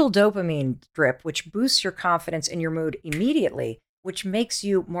little dopamine drip, which boosts your confidence and your mood immediately, which makes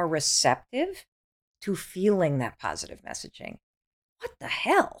you more receptive to feeling that positive messaging. What the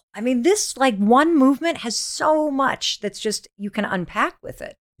hell? I mean, this one movement has so much that's just, you can unpack with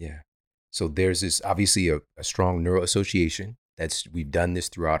it. Yeah. So there's this obviously a strong neural association. We've done this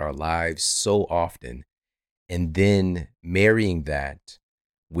throughout our lives so often. And then marrying that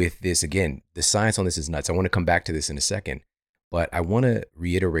with this, again, the science on this is nuts. I want to come back to this in a second, but I want to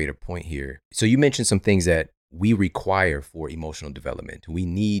reiterate a point here. So you mentioned some things that we require for emotional development. We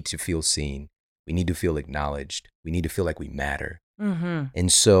need to feel seen. We need to feel acknowledged. We need to feel like we matter. Mm-hmm.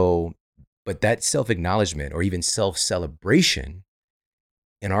 And so, but that self-acknowledgement or even self-celebration,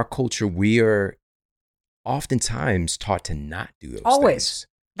 in our culture, we are oftentimes taught to not do those Always. things.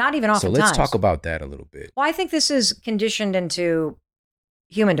 Not even So oftentimes. let's talk about that a little bit. Well, I think this is conditioned into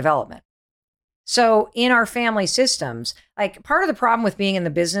human development. So in our family systems, like part of the problem with being in the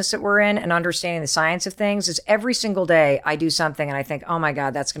business that we're in and understanding the science of things is every single day I do something and I think, oh my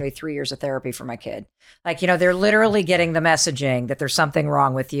God, that's going to be 3 years of therapy for my kid. Like, they're literally getting the messaging that there's something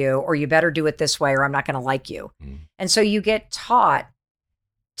wrong with you, or you better do it this way or I'm not going to like you. And so you get taught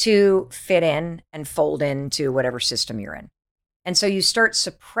to fit in and fold into whatever system you're in. And so you start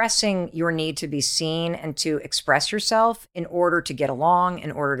suppressing your need to be seen and to express yourself in order to get along,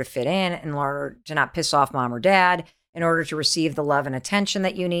 in order to fit in order to not piss off mom or dad, in order to receive the love and attention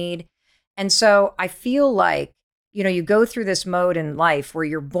that you need. And so I feel like, you go through this mode in life where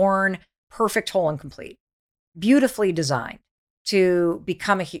you're born perfect, whole, and complete, beautifully designed to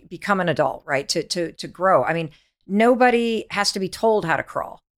become an adult, right? To grow. I mean, nobody has to be told how to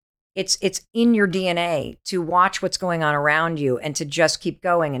crawl. It's in your DNA to watch what's going on around you and to just keep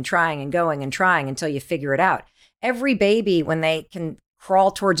going and trying and going and trying until you figure it out. Every baby, when they can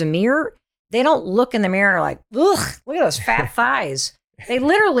crawl towards a mirror, they don't look in the mirror and are like, ugh, look at those fat thighs. They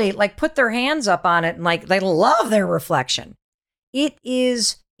literally put their hands up on it and they love their reflection. It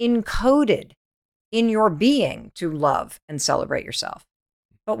is encoded in your being to love and celebrate yourself.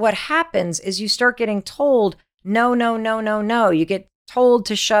 But what happens is you start getting told, no, no, no, no, no. You get told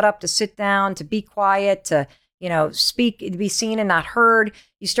to shut up, to sit down, to be quiet, to, speak, to be seen and not heard.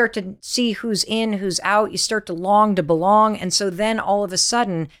 You start to see who's in, who's out. You start to long to belong. And so then all of a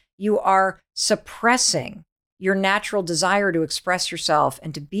sudden you are suppressing your natural desire to express yourself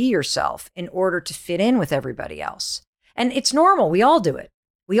and to be yourself in order to fit in with everybody else. And it's normal. We all do it.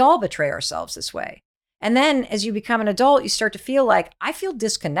 We all betray ourselves this way. And then as you become an adult, you start to feel like, I feel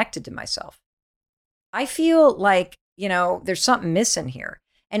disconnected to myself. I feel like, there's something missing here.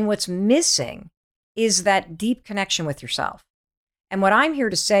 And what's missing is that deep connection with yourself. And what I'm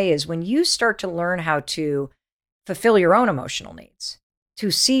here to say is when you start to learn how to fulfill your own emotional needs, to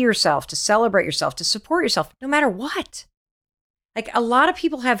see yourself, to celebrate yourself, to support yourself, no matter what. Like a lot of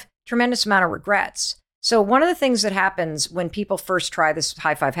people have tremendous amount of regrets. So one of the things that happens when people first try this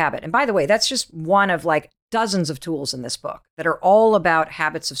high five habit, and by the way, that's just one of dozens of tools in this book that are all about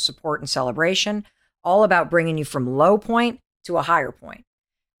habits of support and celebration, all about bringing you from low point to a higher point,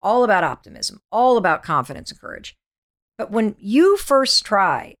 all about optimism, all about confidence and courage. But when you first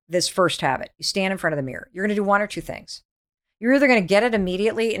try this first habit, you stand in front of the mirror, you're going to do one or two things. You're either going to get it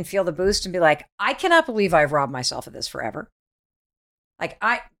immediately and feel the boost and be like, I cannot believe I've robbed myself of this forever.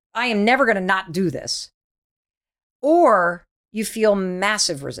 I am never going to not do this. Or you feel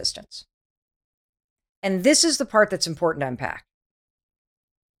massive resistance. And this is the part that's important to unpack.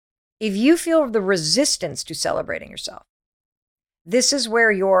 If you feel the resistance to celebrating yourself, this is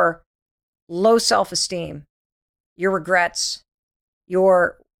where your low self-esteem, your regrets,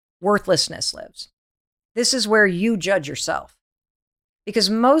 your worthlessness lives. This is where you judge yourself. Because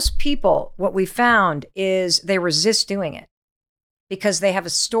most people, what we found is they resist doing it because they have a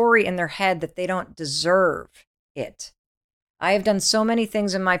story in their head that they don't deserve it. I have done so many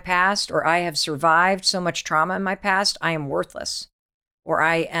things in my past, or I have survived so much trauma in my past, I am worthless, or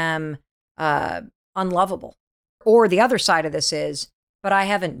I am unlovable. Or the other side of this is, but I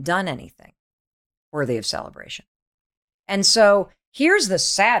haven't done anything worthy of celebration. And so here's the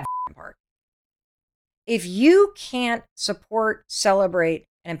sad part. If you can't support, celebrate,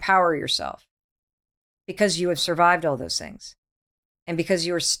 and empower yourself because you have survived all those things, and because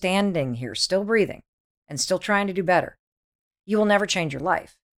you are standing here still breathing and still trying to do better, you will never change your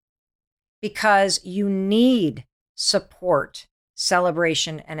life because you need support,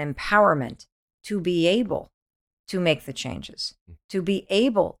 celebration, and empowerment to be able to make the changes, to be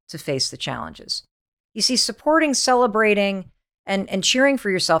able to face the challenges. You see, supporting, celebrating, and cheering for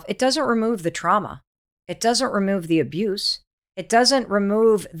yourself, it doesn't remove the trauma. It doesn't remove the abuse. It doesn't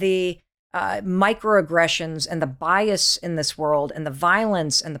remove the microaggressions and the bias in this world and the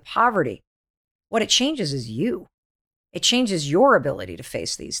violence and the poverty. What it changes is you. It changes your ability to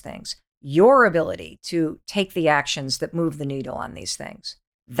face these things, your ability to take the actions that move the needle on these things.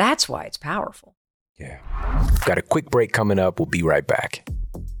 That's why it's powerful. Yeah. Got a quick break coming up. We'll be right back.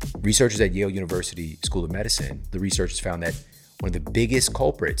 Researchers at Yale University School of Medicine, the researchers found that one of the biggest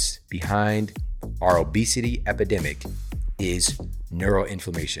culprits behind our obesity epidemic is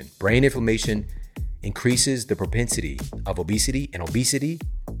neuroinflammation. Brain inflammation increases the propensity of obesity, and obesity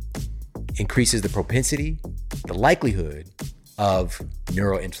increases the propensity, the likelihood of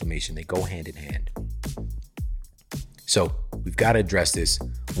neuroinflammation. They go hand in hand. So we've got to address this.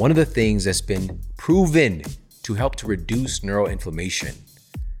 One of the things that's been proven to help to reduce neuroinflammation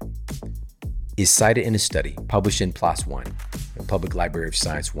is cited in a study published in PLOS One, the Public Library of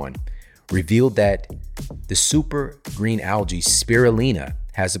Science One, revealed that the super green algae spirulina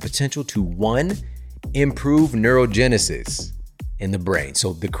has the potential to, one, improve neurogenesis in the brain.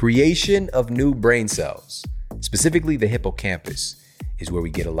 So the creation of new brain cells, specifically the hippocampus, is where we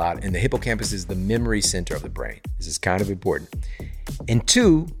get a lot. And the hippocampus is the memory center of the brain. This is kind of important. And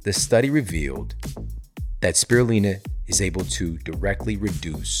two, the study revealed that spirulina is able to directly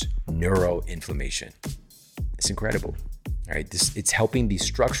reduce neuroinflammation. It's incredible. All right, it's helping the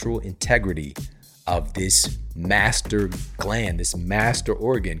structural integrity of this master gland, this master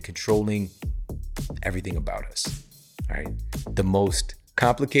organ controlling everything about us. All right, the most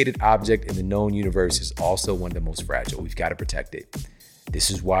complicated object in the known universe is also one of the most fragile. We've got to protect it. This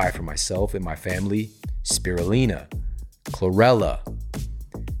is why, for myself and my family, spirulina, chlorella,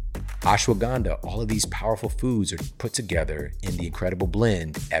 ashwagandha, all of these powerful foods are put together in the incredible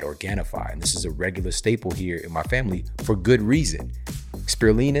blend at Organifi. And this is a regular staple here in my family for good reason.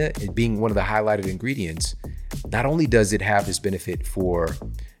 Spirulina, being one of the highlighted ingredients, not only does it have this benefit for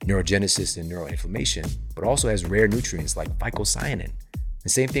neurogenesis and neuroinflammation, but also has rare nutrients like phycocyanin. The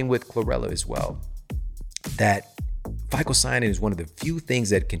same thing with chlorella as well. That phycocyanin is one of the few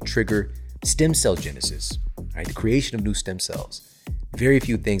things that can trigger stem cell genesis, right? The creation of new stem cells. Very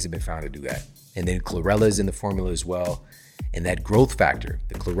few things have been found to do that. And then chlorella is in the formula as well. And that growth factor,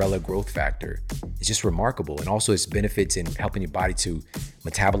 the chlorella growth factor, is just remarkable. And also its benefits in helping your body to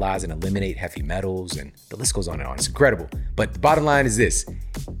metabolize and eliminate heavy metals, and the list goes on and on. It's incredible. But the bottom line is this: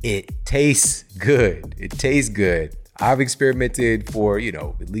 it tastes good. It tastes good. I've experimented for,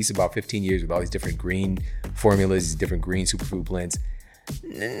 at least about 15 years with all these different green formulas, these different green superfood blends.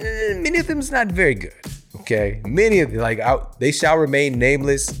 Many of them is not very good. Okay, many of them, they shall remain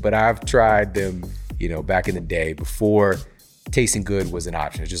nameless, but I've tried them, back in the day before tasting good was an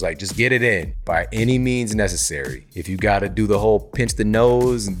option. It's just get it in by any means necessary. If you got to do the whole pinch the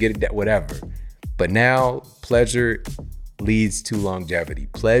nose and get it, whatever. But now pleasure leads to longevity.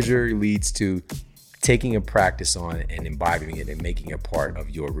 Pleasure leads to taking a practice on it and imbibing it and making it part of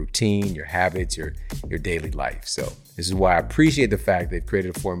your routine, your habits, your daily life. So this is why I appreciate the fact they've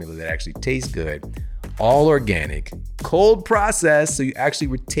created a formula that actually tastes good, all organic, cold processed, so you actually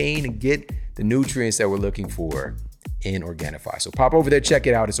retain and get the nutrients that we're looking for in Organifi. So pop over there, check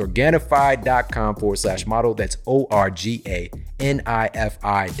it out. It's Organifi.com/model. That's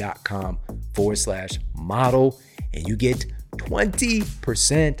ORGANIFI.com/model. And you get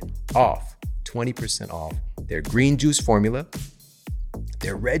 20% off. 20% off their green juice formula,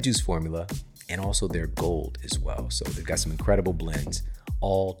 their red juice formula, and also their gold as well. So they've got some incredible blends,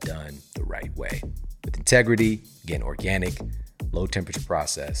 all done the right way with integrity, again, organic, low temperature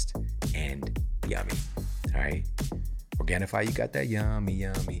processed, and yummy. All right. Organifi, you got that yummy.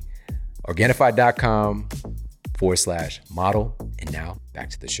 Organifi.com/model. And now back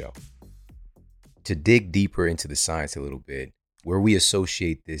to the show. To dig deeper into the science a little bit, where we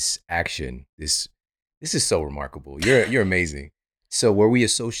associate this action, this is so remarkable. You're amazing. So where we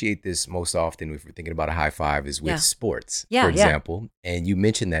associate this most often, if we're thinking about a high five, is with sports, for example. And you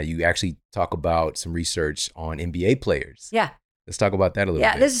mentioned that you actually talk about some research on NBA players. Yeah. Let's talk about that a little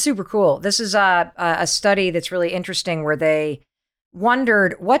bit. Yeah, this is super cool. This is a study that's really interesting where they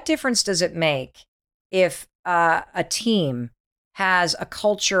wondered what difference does it make if a team has a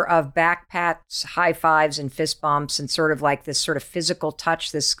culture of back pats, high fives, and fist bumps, and sort of like this sort of physical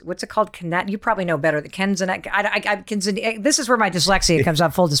touch. This, what's it called? You probably know better. The this is where my dyslexia comes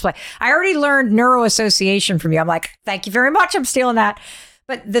on full display. I already learned neuroassociation from you. I'm like, thank you very much. I'm stealing that.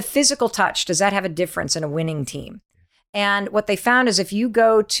 But the physical touch, does that have a difference in a winning team? And what they found is if you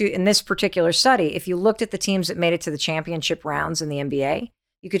go to, in this particular study, if you looked at the teams that made it to the championship rounds in the NBA,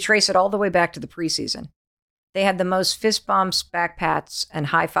 you could trace it all the way back to the preseason. They had the most fist bumps, back pats, and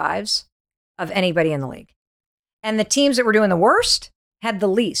high fives of anybody in the league. And the teams that were doing the worst had the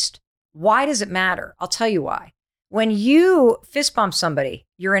least. Why does it matter? I'll tell you why. When you fist bump somebody,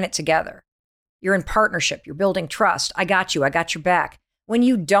 you're in it together. You're in partnership. You're building trust. I got you. I got your back. When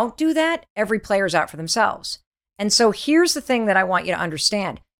you don't do that, every player's out for themselves. And so here's the thing that I want you to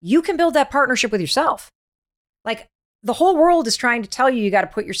understand. You can build that partnership with yourself. Like, the whole world is trying to tell you, you got to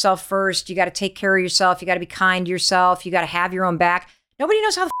put yourself first. You got to take care of yourself. You got to be kind to yourself. You got to have your own back. Nobody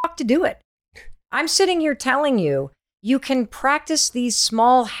knows how the fuck to do it. I'm sitting here telling you, you can practice these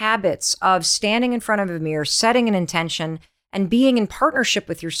small habits of standing in front of a mirror, setting an intention, and being in partnership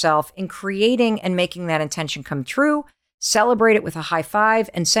with yourself in creating and making that intention come true, celebrate it with a high five,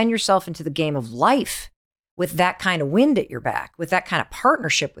 and send yourself into the game of life with that kind of wind at your back, with that kind of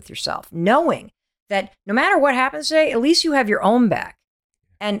partnership with yourself, knowing that no matter what happens today, at least you have your own back.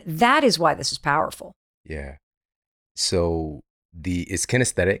 And that is why this is powerful. Yeah. So it's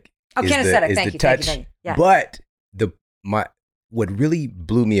kinesthetic. Oh, kinesthetic. Thank you. Touch. Thank you. Yeah. But what really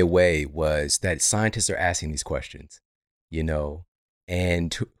blew me away was that scientists are asking these questions,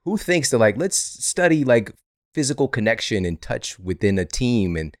 and who thinks that let's study physical connection and touch within a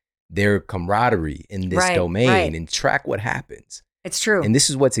team and their camaraderie in this domain and track what happens. It's true. And this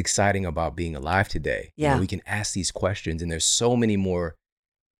is what's exciting about being alive today. Yeah. We can ask these questions, and there's so many more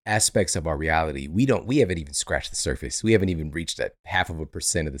aspects of our reality. We haven't even scratched the surface. We haven't even reached that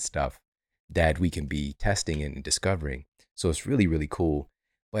 0.5% of the stuff that we can be testing and discovering. So it's really, really cool.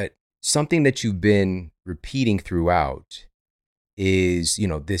 But something that you've been repeating throughout is,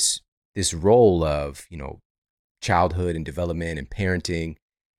 this role of, childhood and development and parenting.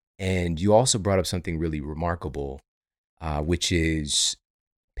 And you also brought up something really remarkable, which is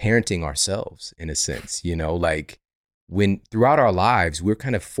parenting ourselves in a sense, when throughout our lives, we're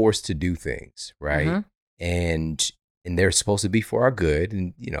kind of forced to do things, right? Mm-hmm. And they're supposed to be for our good.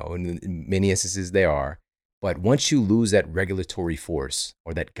 And, in many instances they are. But once you lose that regulatory force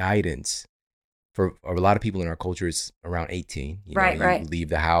or that guidance, for a lot of people in our culture, it's around 18. You leave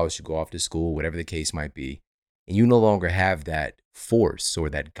the house, you go off to school, whatever the case might be, and you no longer have that force or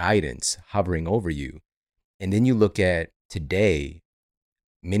that guidance hovering over you. And then you look at today,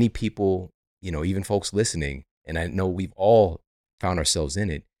 many people, even folks listening, and I know we've all found ourselves in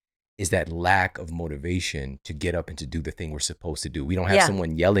it, is that lack of motivation to get up and to do the thing we're supposed to do. We don't have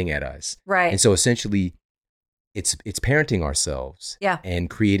someone yelling at us. Right. And so essentially, it's parenting ourselves and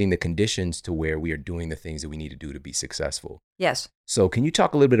creating the conditions to where we are doing the things that we need to do to be successful. Yes. So can you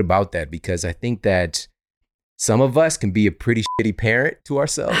talk a little bit about that? Because I think that some of us can be a pretty shitty parent to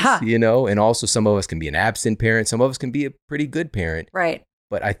ourselves, and also some of us can be an absent parent. Some of us can be a pretty good parent. Right.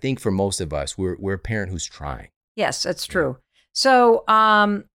 But I think for most of us, we're a parent who's trying. Yes, that's true. So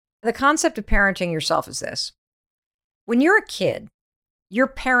the concept of parenting yourself is this. When you're a kid, your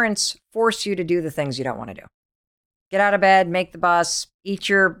parents force you to do the things you don't want to do. Get out of bed, make the bus, eat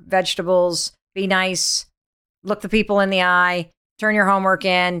your vegetables, be nice, look the people in the eye, turn your homework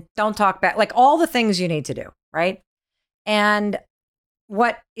in, don't talk back, all the things you need to do, right? And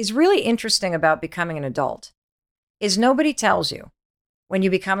what is really interesting about becoming an adult is nobody tells you when you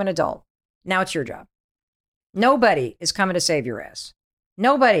become an adult, now it's your job. Nobody is coming to save your ass.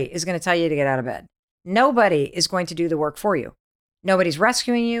 Nobody is going to tell you to get out of bed. Nobody is going to do the work for you. Nobody's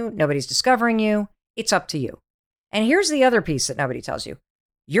rescuing you. Nobody's discovering you. It's up to you. And here's the other piece that nobody tells you.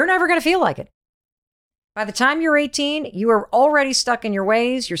 You're never going to feel like it. By the time you're 18, you are already stuck in your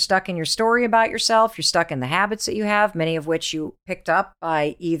ways. You're stuck in your story about yourself. You're stuck in the habits that you have, many of which you picked up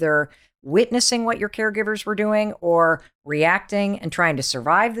by either witnessing what your caregivers were doing or reacting and trying to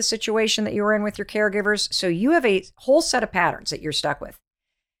survive the situation that you were in with your caregivers. So you have a whole set of patterns that you're stuck with.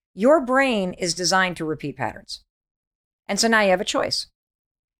 Your brain is designed to repeat patterns. And so now you have a choice.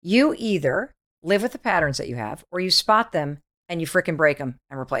 You either live with the patterns that you have, or you spot them and you frickin' break them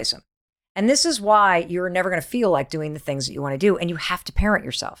and replace them. And this is why you're never going to feel like doing the things that you want to do. And you have to parent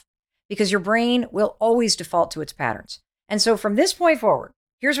yourself because your brain will always default to its patterns. And so from this point forward,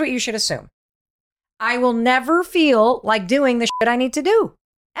 here's what you should assume. I will never feel like doing the shit I need to do,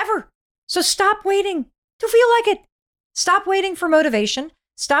 ever. So stop waiting to feel like it. Stop waiting for motivation.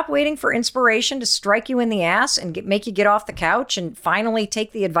 Stop waiting for inspiration to strike you in the ass and make you get off the couch and finally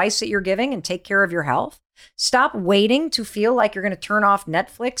take the advice that you're giving and take care of your health. Stop waiting to feel like you're going to turn off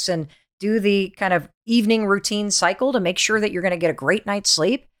Netflix and do the kind of evening routine cycle to make sure that you're going to get a great night's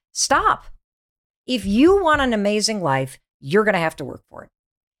sleep. Stop. If you want an amazing life, you're going to have to work for it.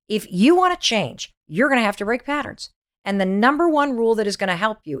 If you want to change, you're going to have to break patterns. And the number one rule that is going to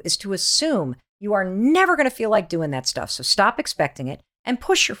help you is to assume you are never going to feel like doing that stuff. So stop expecting it and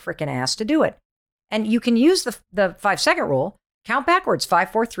push your freaking ass to do it. And you can use the 5-second rule, count backwards,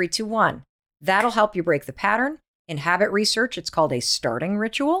 5, 4, 3, 2, 1. That'll help you break the pattern. In habit research, it's called a starting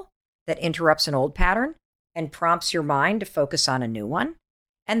ritual that interrupts an old pattern and prompts your mind to focus on a new one.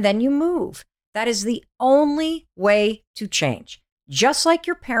 And then you move. That is the only way to change. Just like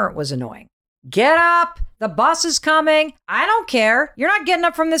your parent was annoying. Get up. The bus is coming. I don't care. You're not getting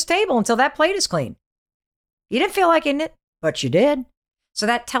up from this table until that plate is clean. You didn't feel like eating it, but you did. So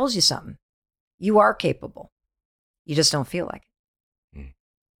that tells you something. You are capable. You just don't feel like it.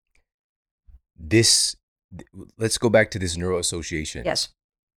 Let's go back to this neuroassociation. Yes.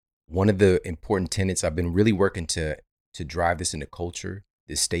 One of the important tenets, I've been really working to drive this into culture,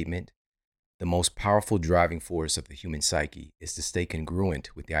 this statement, the most powerful driving force of the human psyche is to stay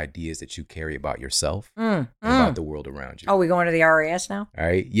congruent with the ideas that you carry about yourself and about the world around you. Oh, we going to the RAS now? All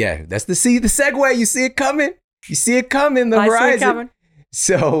right. Yeah. That's the segue. You see it coming. You see it coming, the horizon. I see it coming.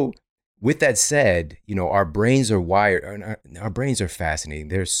 So with that said, our brains are wired, and our brains are fascinating.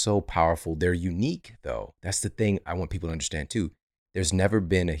 They're so powerful. They're unique, though. That's the thing I want people to understand, too. There's never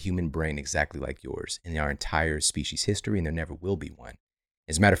been a human brain exactly like yours in our entire species history, and there never will be one.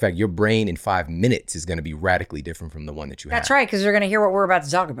 As a matter of fact, your brain in 5 minutes is going to be radically different from the one that you have. That's right, because they're going to hear what we're about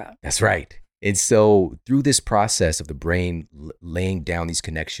to talk about. That's right. And so through this process of the brain laying down these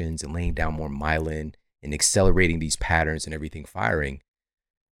connections and laying down more myelin and accelerating these patterns and everything firing,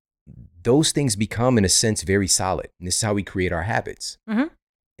 those things become, in a sense, very solid. And this is how we create our habits. Mm-hmm.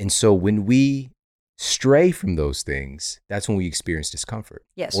 And so when we stray from those things, that's when we experience discomfort.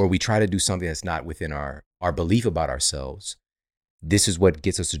 Yes. Or we try to do something that's not within our belief about ourselves. This is what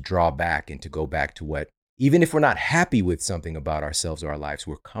gets us to draw back and to go back to what, even if we're not happy with something about ourselves or our lives,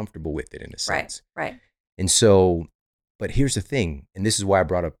 we're comfortable with it in a sense. Right. And so, but here's the thing, and this is why I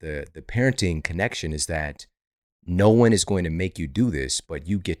brought up the parenting connection, is that no one is going to make you do this, but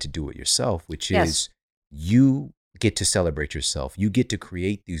you get to do it yourself, which is you get to celebrate yourself. You get to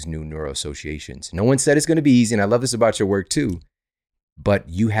create these new neuroassociations. No one said it's going to be easy, and I love this about your work too, but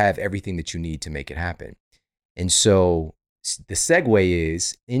you have everything that you need to make it happen. And so the segue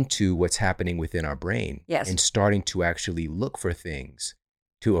is into what's happening within our brain and starting to actually look for things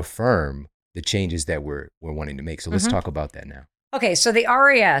to affirm the changes that we're wanting to make. So let's talk about that now. Okay, so the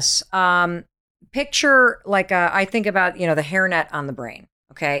RAS, picture like I think about, the hairnet on the brain.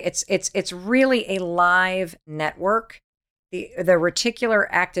 Okay, it's really a live network. The reticular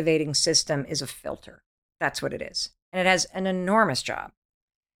activating system is a filter. That's what it is. And it has an enormous job.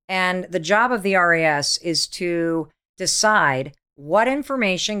 And the job of the RAS is to decide what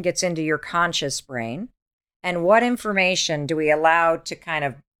information gets into your conscious brain and what information do we allow to kind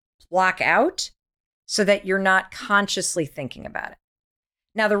of block out so that you're not consciously thinking about it.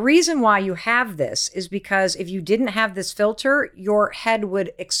 Now, the reason why you have this is because if you didn't have this filter, your head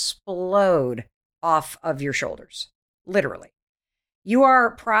would explode off of your shoulders, literally. You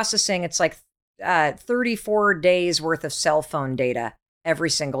are processing, it's like 34 days worth of cell phone data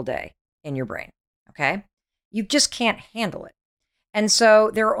every single day in your brain, okay? You just can't handle it. And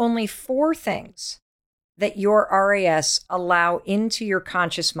so there are only 4 things that your RAS allow into your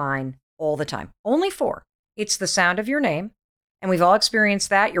conscious mind all the time. Only 4. It's the sound of your name. And we've all experienced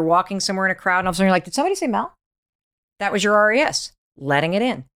that. You're walking somewhere in a crowd and all of a sudden you're like, did somebody say Mel? That was your RAS, letting it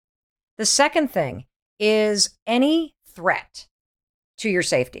in. The second thing is any threat to your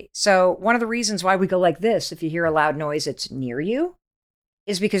safety. So one of the reasons why we go like this, if you hear a loud noise, it's near you,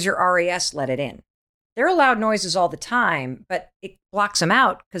 is because your RAS let it in. There are loud noises all the time, but it blocks them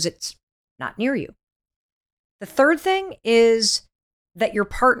out because it's not near you. The third thing is that your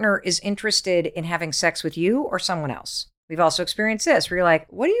partner is interested in having sex with you or someone else. We've also experienced this where you're like,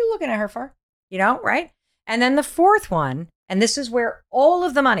 what are you looking at her for? Right? And then the fourth one, and this is where all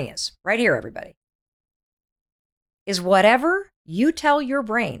of the money is, right here, everybody, is whatever you tell your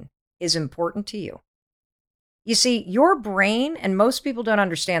brain is important to you. You see, your brain, and most people don't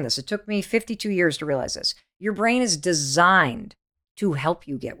understand this. It took me 52 years to realize this. Your brain is designed to help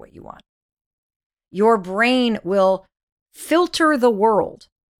you get what you want. Your brain will filter the world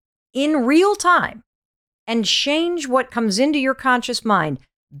in real time and change what comes into your conscious mind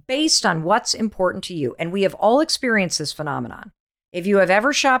based on what's important to you. And we have all experienced this phenomenon. If you have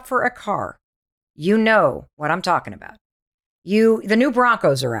ever shopped for a car, you know what I'm talking about. The new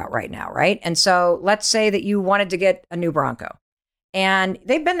Broncos are out right now, right? And so let's say that you wanted to get a new Bronco. And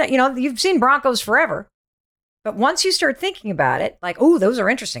they've been, you've seen Broncos forever. But once you start thinking about it, like, oh, those are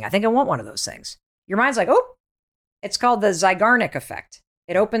interesting. I think I want one of those things. Your mind's like, oh, it's called the Zeigarnik effect.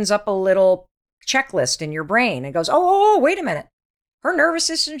 It opens up a little checklist in your brain and goes, oh, wait a minute. Her nervous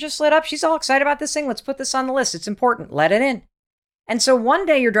system just lit up. She's all excited about this thing. Let's put this on the list. It's important. Let it in. And so one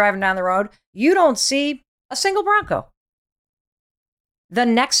day you're driving down the road. You don't see a single Bronco. The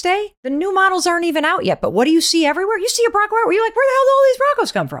next day, the new models aren't even out yet. But what do you see everywhere? You see a Bronco everywhere. You're like, where the hell did all these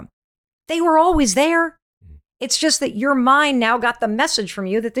Broncos come from? They were always there. It's just that your mind now got the message from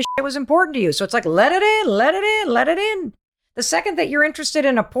you that this shit was important to you. So it's like, let it in, let it in, let it in. The second that you're interested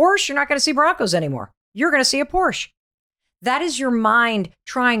in a Porsche, you're not going to see Broncos anymore. You're going to see a Porsche. That is your mind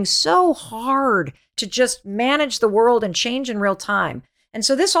trying so hard to just manage the world and change in real time. And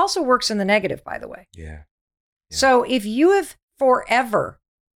so this also works in the negative, by the way. Yeah. So if you have forever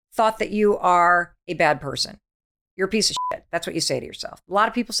thought that you are a bad person, you're a piece of shit. That's what you say to yourself. A lot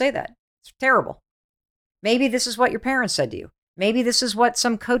of people say that. It's terrible. Maybe this is what your parents said to you. Maybe this is what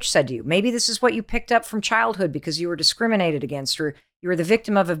some coach said to you. Maybe this is what you picked up from childhood because you were discriminated against or you were the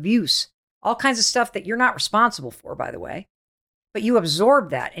victim of abuse. All kinds of stuff that you're not responsible for, by the way. But you absorbed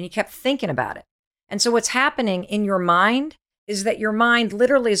that and you kept thinking about it. And so what's happening in your mind is that your mind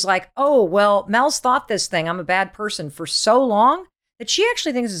literally is like, oh, well, Mel's thought this thing, I'm a bad person, for so long that she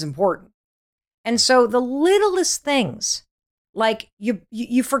actually thinks it's important. And so the littlest things, like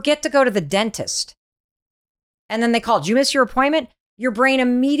you forget to go to the dentist. And then they call, did you miss your appointment? Your brain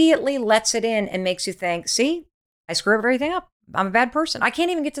immediately lets it in and makes you think, see, I screwed everything up. I'm a bad person. I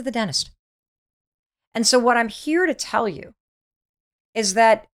can't even get to the dentist. And so what I'm here to tell you is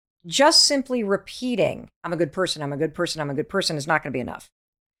that just simply repeating, I'm a good person, I'm a good person, I'm a good person is not going to be enough.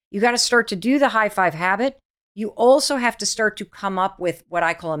 You got to start to do the high five habit. You also have to start to come up with what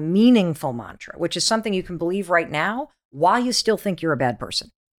I call a meaningful mantra, which is something you can believe right now while you still think you're a bad person.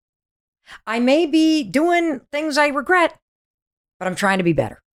 I may be doing things I regret, but I'm trying to be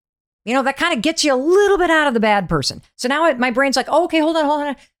better. You know, that kind of gets you a little bit out of the bad person. So now my brain's like, oh, okay, hold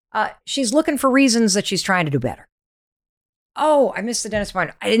on. She's looking for reasons that she's trying to do better. Oh, I missed the dentist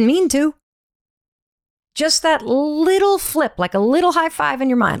appointment. I didn't mean to. Just that little flip, like a little high five in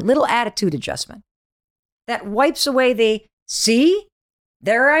your mind, little attitude adjustment that wipes away the, see,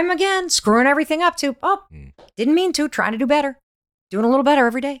 there I am again, screwing everything up too. Oh, didn't mean to, trying to do better, doing a little better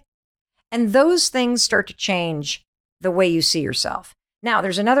every day. And those things start to change the way you see yourself. Now,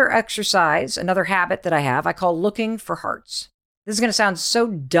 there's another exercise, another habit that I have, I call looking for hearts. This is going to sound so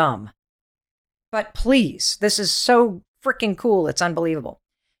dumb, but please, this is so freaking cool. It's unbelievable.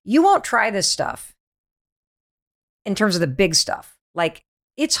 You won't try this stuff in terms of the big stuff. Like,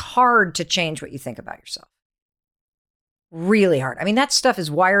 it's hard to change what you think about yourself. Really hard. I mean, that stuff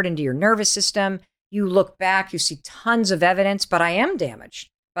is wired into your nervous system. You look back, you see tons of evidence, but I am damaged.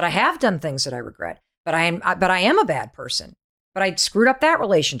 But I have done things that I regret. But I am a bad person. But I screwed up that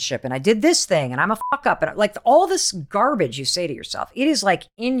relationship and I did this thing and I'm a fuck up. And like all this garbage you say to yourself, it is like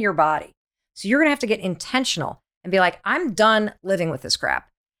in your body. So you're going to have to get intentional and be like, I'm done living with this crap.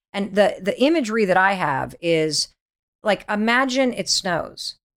 And the imagery that I have is like, imagine it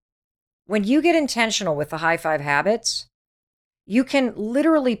snows. When you get intentional with the high five habits, you can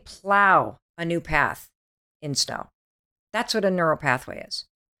literally plow a new path in snow. That's what a neural pathway is.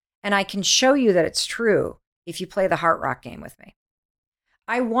 And I can show you that it's true if you play the heart rock game with me.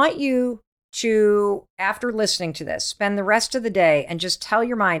 I want you to, after listening to this, spend the rest of the day and just tell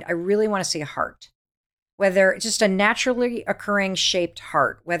your mind, I really want to see a heart. Whether it's just a naturally occurring shaped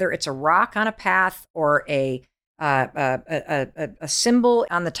heart, whether it's a rock on a path or a symbol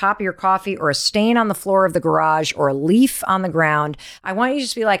on the top of your coffee or a stain on the floor of the garage or a leaf on the ground. I want you to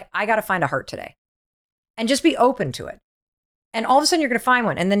just be like, I got to find a heart today. And just be open to it. And all of a sudden you're going to find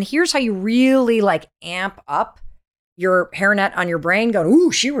one. And then here's how you really like amp up your hairnet on your brain going,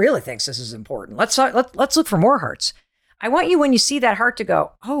 ooh, she really thinks this is important. Let's look for more hearts. I want you, when you see that heart, to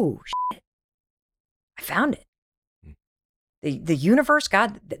go, oh, shit, I found it. The universe,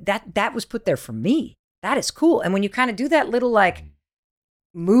 God, that was put there for me. That is cool. And when you kind of do that little like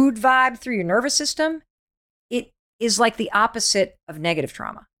mood vibe through your nervous system, it is like the opposite of negative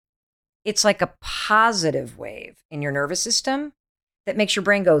trauma. It's like a positive wave in your nervous system that makes your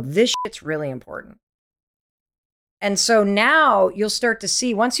brain go, this shit's really important. And so now you'll start to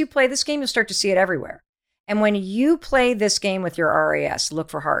see, once you play this game, you'll start to see it everywhere. And when you play this game with your RAS, look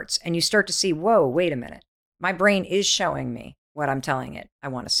for hearts, and you start to see, whoa, wait a minute. My brain is showing me what I'm telling it I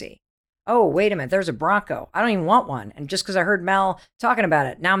want to see. Oh, wait a minute, there's a Bronco. I don't even want one. And just because I heard Mel talking about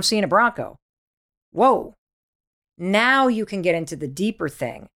it, now I'm seeing a Bronco. Whoa. Now you can get into the deeper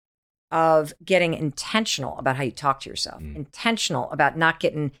thing of getting intentional about how you talk to yourself, intentional about not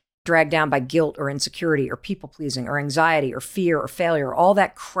getting dragged down by guilt or insecurity or people pleasing or anxiety or fear or failure, or all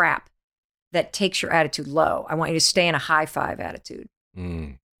that crap that takes your attitude low. I want you to stay in a high five attitude.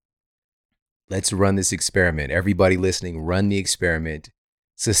 Let's run this experiment. Everybody listening, run the experiment.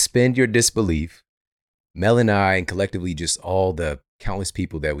 Suspend your disbelief. Mel and I, and collectively just all the countless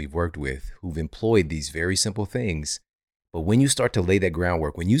people that we've worked with who've employed these very simple things. But when you start to lay that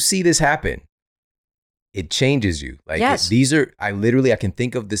groundwork, when you see this happen, it changes you. Like yes. I can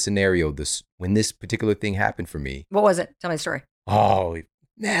think of the scenario, when this particular thing happened for me. What was it? Tell me the story. Oh,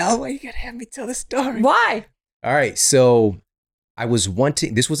 Mel, why you gotta have me tell the story? Why? All right. So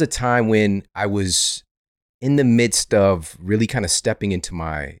this was a time when I was in the midst of really kind of stepping into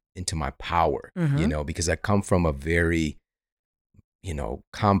my power, because I come from a very,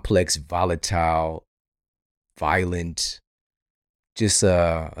 complex, volatile, violent, just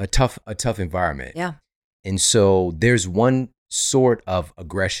a tough environment. Yeah. And so there's one sort of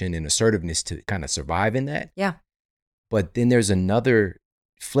aggression and assertiveness to kind of survive in that. Yeah. But then there's another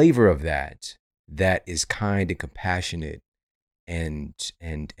flavor of that is kind and compassionate and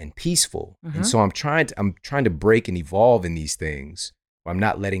peaceful. And so I'm trying to break and evolve in these things. I'm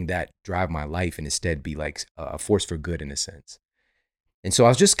not letting that drive my life and instead be like a force for good in a sense. And so I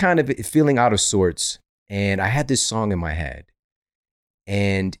was just kind of feeling out of sorts, and I had this song in my head,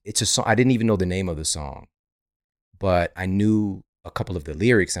 and it's a song, I didn't even know the name of the song, but I knew a couple of the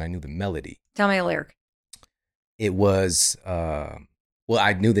lyrics and I knew the melody. Tell me a lyric. It was, well,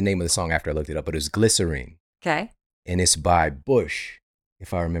 I knew the name of the song after I looked it up, but it was Glycerine. Okay. And it's by Bush,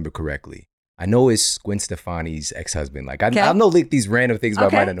 if I remember correctly. I know it's Gwen Stefani's ex-husband. Like, I know like these random things,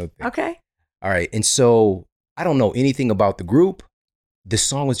 but I might not know things. Okay. All right. And so I don't know anything about the group. The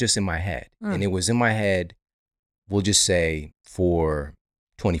song was just in my head. And it was in my head, we'll just say, for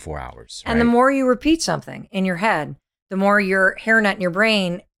 24 hours. And the more you repeat something in your head, the more your hair net in your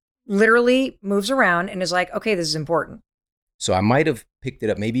brain literally moves around and is like, okay, this is important. So I might have picked it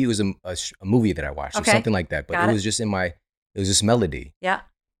up. Maybe it was a movie that I watched or something like that. But it was just it was this melody. Yeah.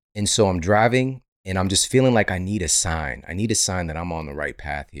 And so I'm driving and I'm just feeling like I need a sign. I need a sign that I'm on the right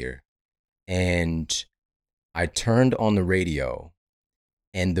path here. And I turned on the radio,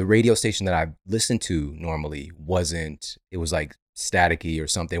 and the radio station that I listened to normally it was like staticky or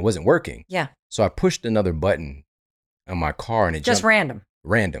something. It wasn't working. Yeah. So I pushed another button on my car and it just jumped.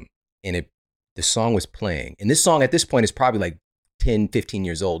 Random. And the song was playing. And this song at this point is probably like 10, 15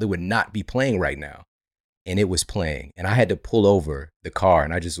 years old. It would not be playing right now. And it was playing. And I had to pull over the car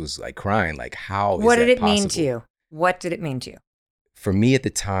and I just was like crying, like, how is that possible? What did it mean to you? What did it mean to you? For me at the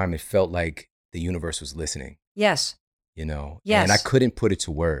time, it felt like the universe was listening. Yes. You know? Yes. And I couldn't put it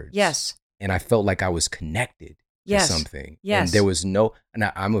to words. Yes. And I felt like I was connected to something. Yes. And there was and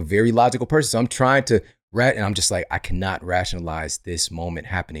I'm a very logical person. So I'm trying to, and I'm just like, I cannot rationalize this moment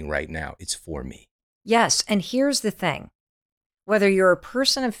happening right now. It's for me. Yes. And here's the thing. Whether you're a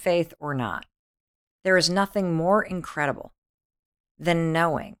person of faith or not, there is nothing more incredible than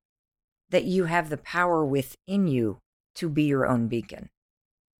knowing that you have the power within you to be your own beacon.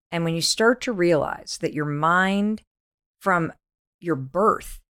 And when you start to realize that your mind from your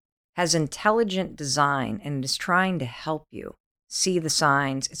birth has intelligent design and is trying to help you see the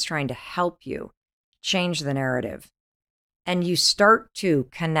signs, it's trying to help you change the narrative, and you start to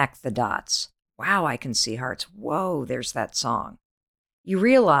connect the dots. Wow, I can see hearts. Whoa, there's that song. You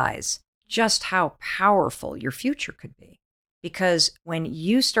realize just how powerful your future could be. Because when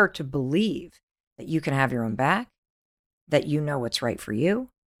you start to believe that you can have your own back, that you know what's right for you,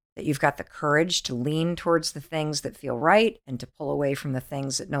 that you've got the courage to lean towards the things that feel right and to pull away from the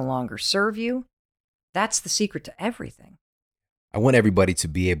things that no longer serve you, that's the secret to everything. I want everybody to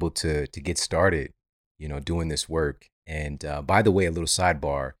be able to get started, doing this work. And by the way, a little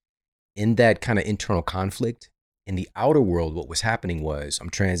sidebar, in that kind of internal conflict, in the outer world, what was happening was I'm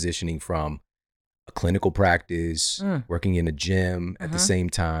transitioning from a clinical practice, working in a gym at the same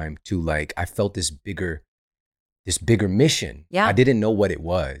time, to like, I felt this bigger mission. Yeah. I didn't know what it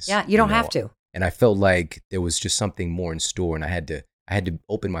was. Yeah, you don't have to. And I felt like there was just something more in store, and I had to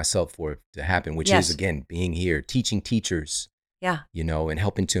open myself for it to happen, which is, again, being here, teaching teachers. Yeah. And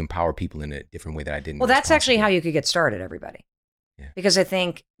helping to empower people in a different way that I didn't know. Well, that's actually how you could get started, everybody. Yeah. Because I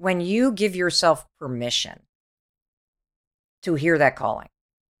think when you give yourself permission to hear that calling,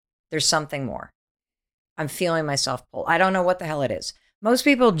 there's something more. I'm feeling myself pull. I don't know what the hell it is. Most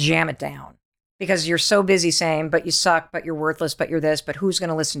people jam it down because you're so busy saying, but you suck, but you're worthless, but you're this, but who's going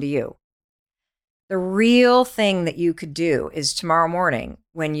to listen to you? The real thing that you could do is tomorrow morning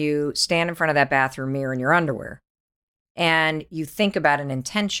when you stand in front of that bathroom mirror in your underwear and you think about an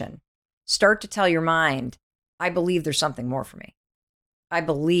intention, start to tell your mind, I believe there's something more for me. I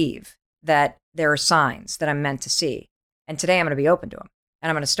believe that there are signs that I'm meant to see. And today I'm going to be open to them. And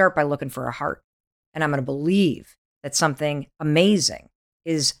I'm going to start by looking for a heart. And I'm going to believe that something amazing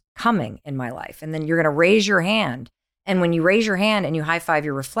is coming in my life. And then you're going to raise your hand. And when you raise your hand and you high five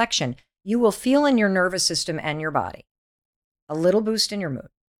your reflection, you will feel in your nervous system and your body a little boost in your mood.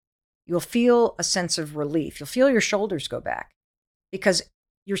 You'll feel a sense of relief. You'll feel your shoulders go back because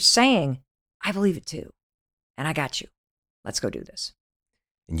you're saying, I believe it too. And I got you. Let's go do this.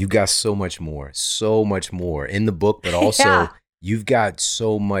 And you got so much more in the book, but also you've got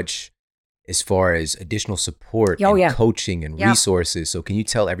so much as far as additional support and coaching and resources. So can you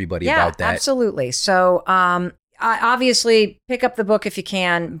tell everybody about that? Absolutely. So obviously pick up the book if you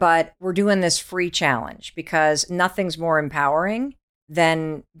can, but we're doing this free challenge because nothing's more empowering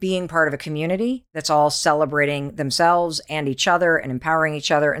than being part of a community that's all celebrating themselves and each other and empowering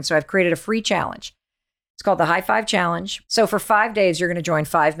each other. And so I've created a free challenge. It's It's called the High Five Challenge. So for 5 days, you're going to join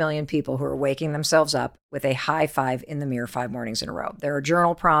 5 million people who are waking themselves up with a high five in the mirror 5 mornings in a row. There are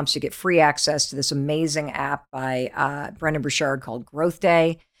journal prompts. You get free access to this amazing app by Brendan Burchard called Growth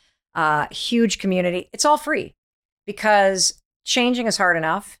Day. Huge community. It's all free because changing is hard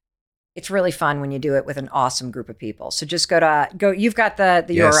enough. It's really fun when you do it with an awesome group of people. So just go. You've got the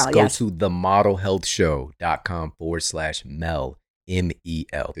URL. Go to themodelhealthshow.com/Mel,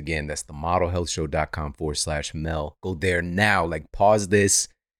 MEL. Again, that's themodelhealthshow.com/Mel. Go there now. Like, pause this,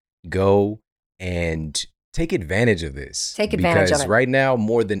 go and take advantage of this. Take advantage of it. Because right now,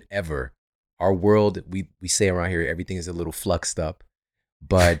 more than ever, our world, we say around here, everything is a little fluxed up.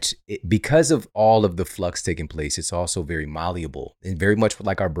 But because of all of the flux taking place, it's also very malleable and very much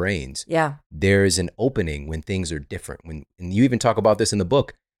like our brains. Yeah. There's an opening when things are different. And you even talk about this in the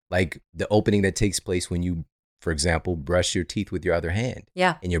book, like the opening that takes place when you, for example, brush your teeth with your other hand.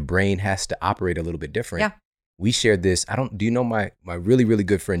 Yeah. And your brain has to operate a little bit different. Yeah. We shared this. Do you know my really, really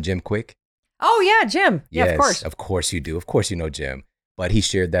good friend, Jim Quick? Oh, yeah, Jim. Yeah, Yes, of course. Of course you do. Of course you know Jim. But he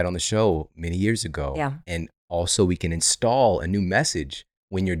shared that on the show many years ago. Yeah. And also we can install a new message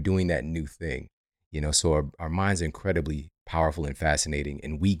when you're doing that new thing, so our minds are incredibly powerful and fascinating.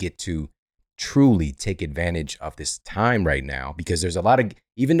 And we get to truly take advantage of this time right now because there's a lot of,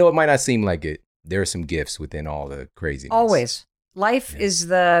 even though it might not seem like it, there are some gifts within all the craziness. Always. Life is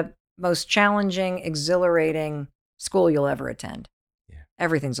the most challenging, exhilarating school you'll ever attend. Yeah.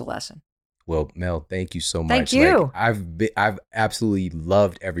 Everything's a lesson. Well, Mel, thank you so much. Thank you. I've absolutely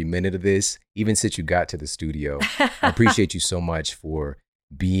loved every minute of this, even since you got to the studio. I appreciate you so much for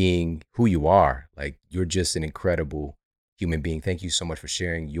being who you are. Like, you're just an incredible human being. Thank you so much for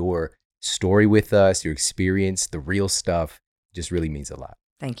sharing your story with us, your experience, the real stuff. Just really means a lot.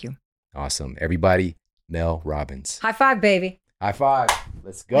 Thank you. Awesome. Everybody, Mel Robbins. High five, baby. High five.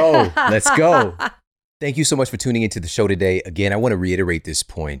 Let's go. Let's go. Thank you so much for tuning into the show today. Again, I want to reiterate this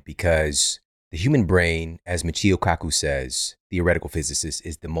point because the human brain, as Michio Kaku says, theoretical physicist,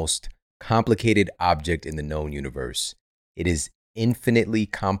 is the most complicated object in the known universe. It is infinitely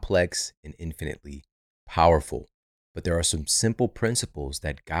complex and infinitely powerful. But there are some simple principles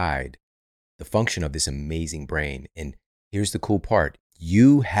that guide the function of this amazing brain. And here's the cool part.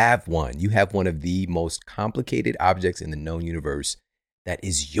 You have one. You have one of the most complicated objects in the known universe that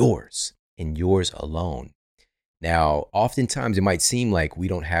is yours and yours alone. Now, oftentimes it might seem like we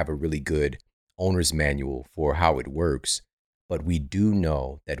don't have a really good owner's manual for how it works. But we do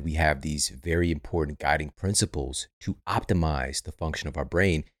know that we have these very important guiding principles to optimize the function of our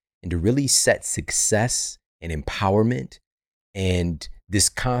brain and to really set success and empowerment and this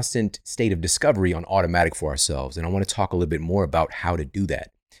constant state of discovery on automatic for ourselves. And I want to talk a little bit more about how to do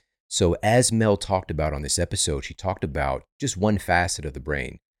that. So as Mel talked about on this episode, she talked about just one facet of the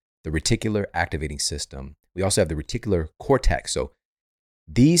brain, the reticular activating system. We also have the reticular cortex. So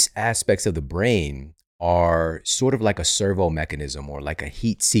these aspects of the brain are sort of like a servo mechanism or like a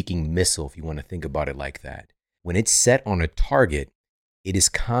heat-seeking missile, if you want to think about it like that. When it's set on a target, it is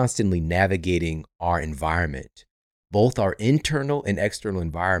constantly navigating our environment, both our internal and external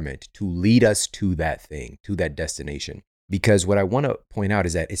environment, to lead us to that thing, to that destination. Because what I want to point out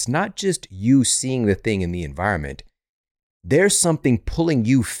is that it's not just you seeing the thing in the environment. There's something pulling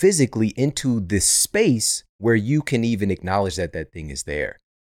you physically into this space where you can even acknowledge that that thing is there.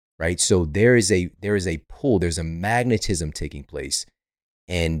 Right? So there is a pull, there's a magnetism taking place.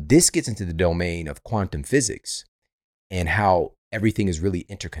 And this gets into the domain of quantum physics and how everything is really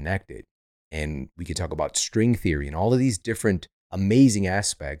interconnected. And we can talk about string theory and all of these different amazing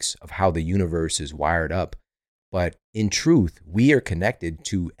aspects of how the universe is wired up. But in truth, we are connected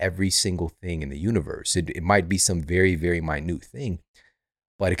to every single thing in the universe. It might be some very, very minute thing,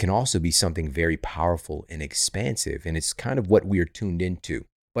 but it can also be something very powerful and expansive. And it's kind of what we are tuned into.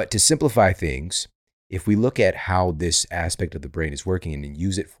 But to simplify things, if we look at how this aspect of the brain is working and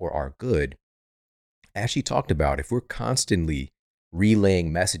use it for our good, as she talked about, if we're constantly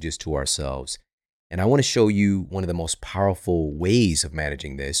relaying messages to ourselves, and I want to show you one of the most powerful ways of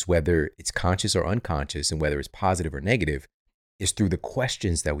managing this, whether it's conscious or unconscious, and whether it's positive or negative, is through the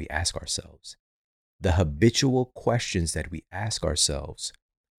questions that we ask ourselves. The habitual questions that we ask ourselves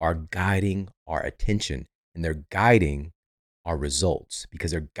are guiding our attention, and they're guiding our results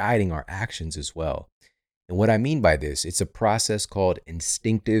because they're guiding our actions as well. And what I mean by this, it's a process called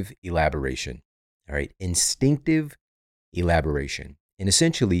instinctive elaboration. All right, instinctive elaboration. And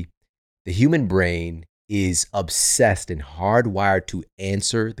essentially, the human brain is obsessed and hardwired to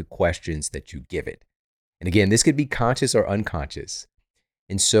answer the questions that you give it. And again, this could be conscious or unconscious.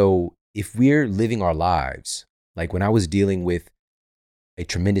 And so if we're living our lives, like when I was dealing with a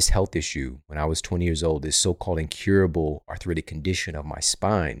tremendous health issue when I was 20 years old, this so-called incurable arthritic condition of my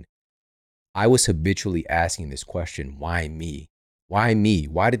spine, I was habitually asking this question, why me? Why me?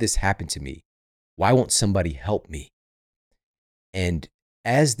 Why did this happen to me? Why won't somebody help me? And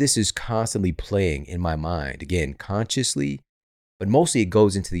as this is constantly playing in my mind, again, consciously, but mostly it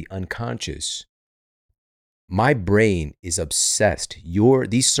goes into the unconscious, my brain is obsessed.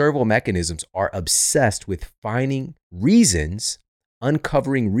 These servo mechanisms are obsessed with finding reasons,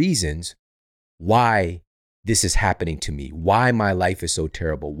 uncovering reasons why this is happening to me, why my life is so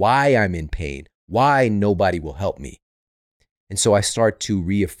terrible, why I'm in pain, why nobody will help me. And so I start to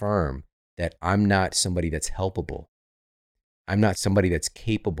reaffirm that I'm not somebody that's helpable. I'm not somebody that's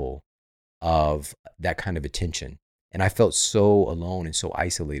capable of that kind of attention. And I felt so alone and so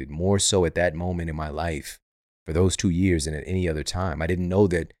isolated, more so at that moment in my life for those 2 years than at any other time. I didn't know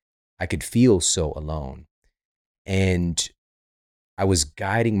that I could feel so alone. And I was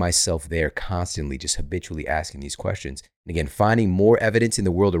guiding myself there constantly, just habitually asking these questions. And again, finding more evidence in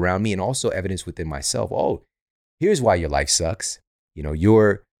the world around me and also evidence within myself. Oh, here's why your life sucks.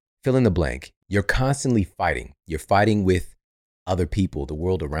 You're fill in the blank. You're constantly fighting. You're fighting with other people, the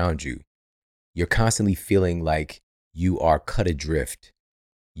world around you. You're constantly feeling like you are cut adrift.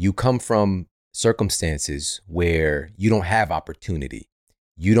 You come from circumstances where you don't have opportunity.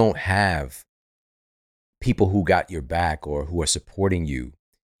 You don't have people who got your back or who are supporting you,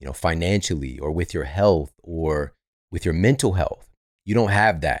 financially or with your health or with your mental health. You don't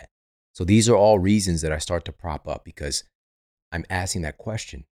have that. So these are all reasons that I start to prop up because I'm asking that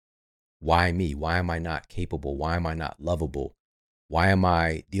question. Why me? Why am I not capable? Why am I not lovable? Why am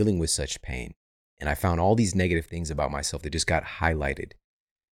I dealing with such pain? And I found all these negative things about myself that just got highlighted.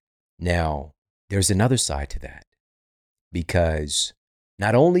 Now, there's another side to that because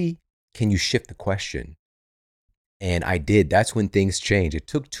not only can you shift the question, and I did, that's when things change. It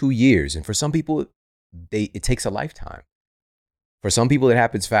took 2 years. And for some people, it takes a lifetime. For some people, it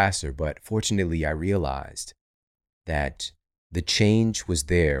happens faster. But fortunately, I realized that the change was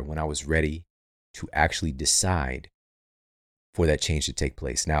there when I was ready to actually decide for that change to take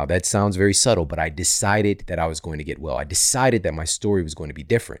place. Now, that sounds very subtle, but I decided that I was going to get well. I decided that my story was going to be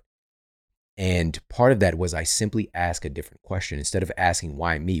different. And part of that was I simply asked a different question. Instead of asking,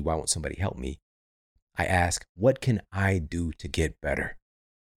 why me? Why won't somebody help me? I ask, what can I do to get better?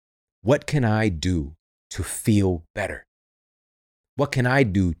 What can I do to feel better? What can I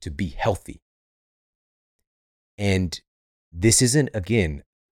do to be healthy? And this isn't, again,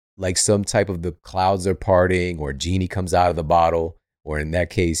 like some type of the clouds are parting or genie comes out of the bottle. Or in that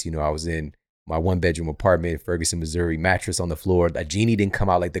case, I was in my 1-bedroom apartment in Ferguson, Missouri, mattress on the floor. That genie didn't come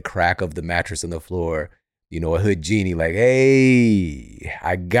out like the crack of the mattress on the floor. A hood genie like, hey,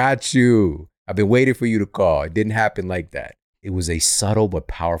 I got you. I've been waiting for you to call. It didn't happen like that. It was a subtle but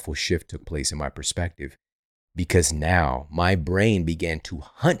powerful shift took place in my perspective because now my brain began to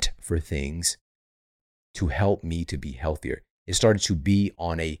hunt for things to help me to be healthier. It started to be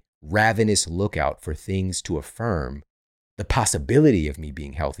on a ravenous lookout for things to affirm the possibility of me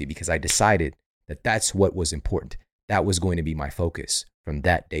being healthy because I decided that that's what was important. That was going to be my focus from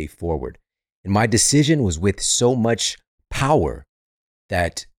that day forward. And my decision was with so much power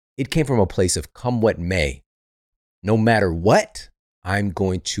that it came from a place of come what may. No matter what, I'm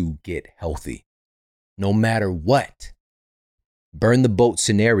going to get healthy. No matter what. Burn the boat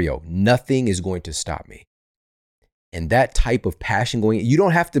scenario. Nothing is going to stop me. And that type of passion you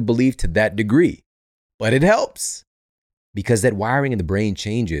don't have to believe to that degree, but it helps because that wiring in the brain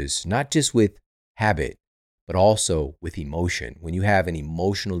changes, not just with habit, but also with emotion. When you have an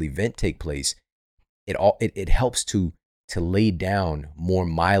emotional event take place, it helps to lay down more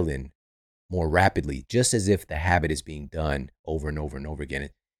myelin more rapidly, just as if the habit is being done over and over and over again.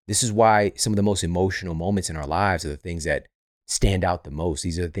 And this is why some of the most emotional moments in our lives are the things that stand out the most.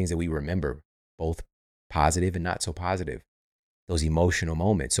 These are the things that we remember, both positive and not so positive, those emotional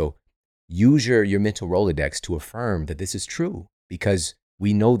moments. So use your mental Rolodex to affirm that this is true because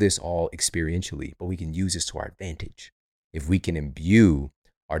we know this all experientially, but we can use this to our advantage if we can imbue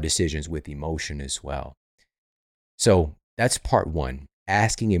our decisions with emotion as well. So that's part one,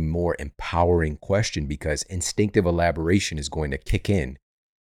 asking a more empowering question because instinctive elaboration is going to kick in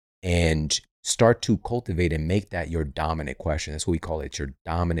and start to cultivate and make that your dominant question. That's what we call it, your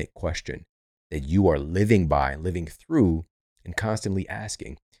dominant question that you are living by, living through, and constantly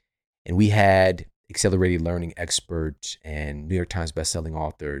asking. And we had accelerated learning expert and New York Times bestselling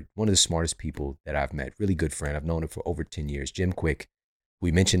author, one of the smartest people that I've met, really good friend. I've known him for over 10 years, Jim Quick.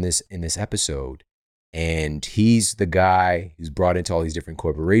 We mentioned this in this episode. And he's the guy who's brought into all these different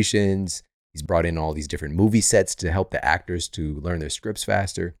corporations, He's brought in all these different movie sets to help the actors to learn their scripts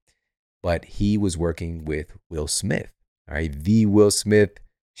faster. But he was working with Will Smith. All right. The Will Smith.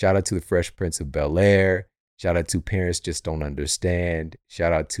 Shout out to the Fresh Prince of Bel-Air. Shout out to Parents Just Don't Understand.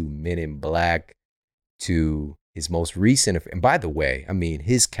 Shout out to Men in Black. To his most recent. And by the way, I mean,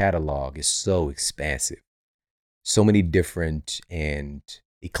 his catalog is so expansive. So many different and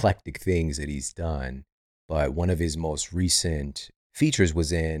eclectic things that he's done. But one of his most recent features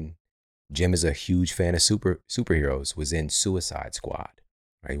was in, Jim is a huge fan of superheroes, was in Suicide Squad,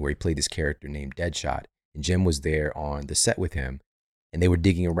 right? Where he played this character named Deadshot. And Jim was there on the set with him. And they were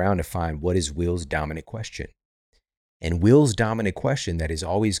digging around to find what is Will's dominant question. And Will's dominant question that is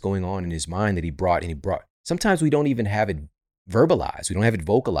always going on in his mind that he brought, sometimes we don't even have it verbalized. We don't have it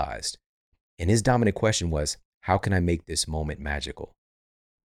vocalized. And his dominant question was, how can I make this moment magical?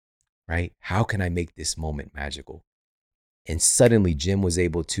 Right? How can I make this moment magical? And suddenly Jim was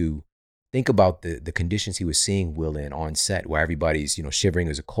able to think about the conditions he was seeing Will in on set, where everybody's, shivering. It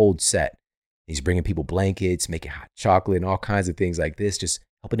was a cold set. He's bringing people blankets, making hot chocolate and all kinds of things like this, just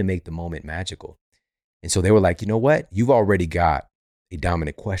helping to make the moment magical. And so they were like, you know what? You've already got a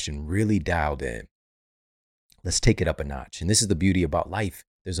dominant question really dialed in. Let's take it up a notch. And this is the beauty about life.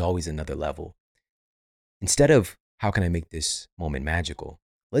 There's always another level. Instead of how can I make this moment magical?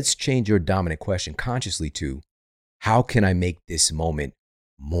 Let's change your dominant question consciously to how can I make this moment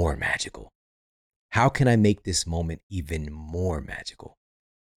more magical? How can I make this moment even more magical?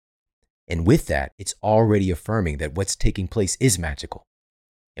 And with that, it's already affirming that what's taking place is magical.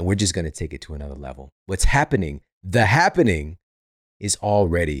 And we're just going to take it to another level. What's happening, the happening is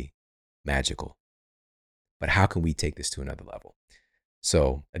already magical. But how can we take this to another level?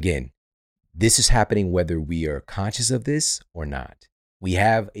 So again, this is happening whether we are conscious of this or not. We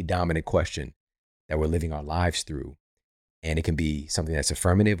have a dominant question that we're living our lives through. And it can be something that's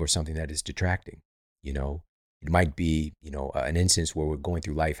affirmative or something that is detracting. It might be, an instance where we're going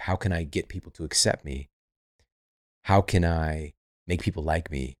through life. How can I get people to accept me? How can I make people like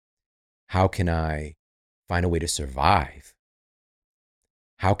me? How can I find a way to survive?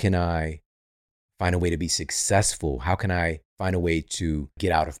 How can I find a way to be successful? How can I find a way to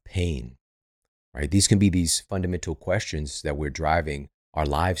get out of pain? Right? These can be these fundamental questions that we're driving our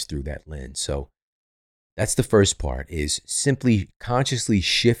lives through that lens. So that's the first part, is simply consciously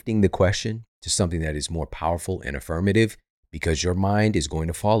shifting the question to something that is more powerful and affirmative, because your mind is going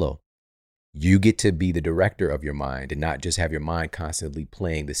to follow. You get to be the director of your mind and not just have your mind constantly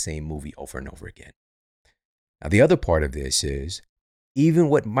playing the same movie over and over again. Now, the other part of this is even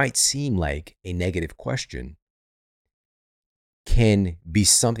what might seem like a negative question can be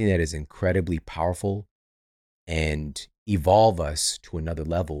something that is incredibly powerful and evolve us to another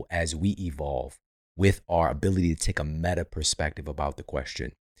level as we evolve with our ability to take a meta perspective about the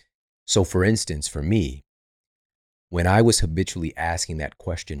question. So for instance, for me, when I was habitually asking that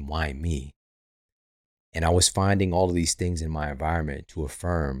question, why me? And I was finding all of these things in my environment to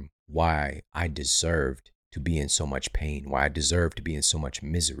affirm why I deserved to be in so much pain, why I deserved to be in so much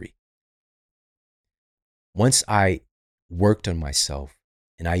misery. Once I worked on myself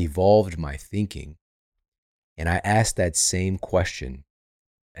and I evolved my thinking and I asked that same question,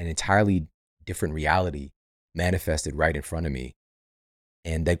 an entirely different reality manifested right in front of me.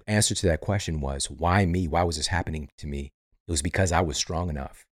 And the answer to that question was, why me? Why was this happening to me? It was because I was strong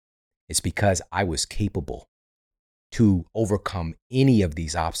enough. It's because I was capable to overcome any of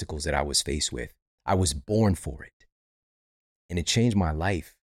these obstacles that I was faced with. I was born for it. And it changed my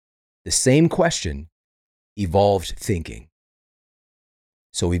life. The same question evolved thinking.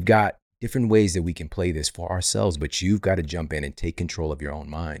 So we've got different ways that we can play this for ourselves, but you've got to jump in and take control of your own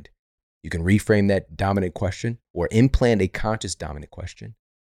mind. You can reframe that dominant question or implant a conscious dominant question,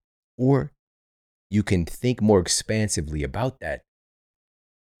 or you can think more expansively about that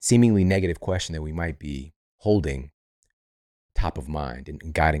seemingly negative question that we might be holding top of mind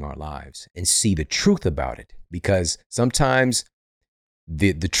and guiding our lives, and see the truth about it. Because sometimes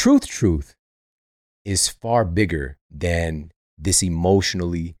the truth is far bigger than this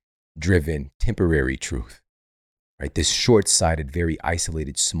emotionally driven temporary truth. Right? This short-sighted, very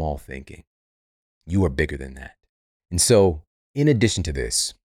isolated, small thinking. You are bigger than that. And so, in addition to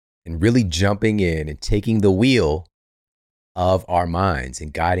this, and really jumping in and taking the wheel of our minds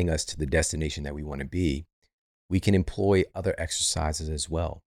and guiding us to the destination that we want to be, we can employ other exercises as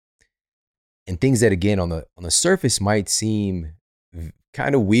well. And things that, again, on the surface might seem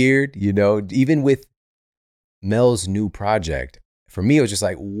kind of weird, even with Mel's new project. For me, it was just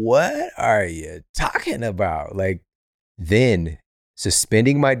like, what are you talking about? Then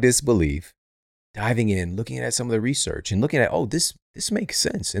suspending my disbelief, diving in, looking at some of the research and looking at, this this makes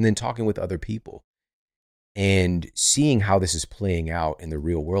sense. And then talking with other people and seeing how this is playing out in the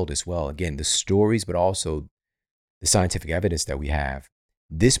real world as well. Again, the stories, but also the scientific evidence that we have.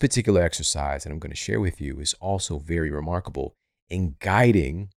 This particular exercise that I'm going to share with you is also very remarkable in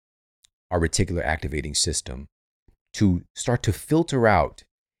guiding our reticular activating system to start to filter out.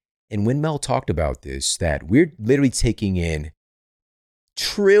 And when Mel talked about this, that we're literally taking in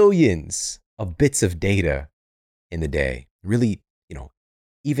trillions of bits of data in the day, really,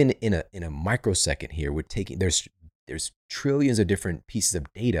 even in a microsecond here, we're taking, there's trillions of different pieces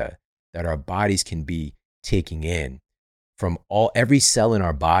of data that our bodies can be taking in from every cell in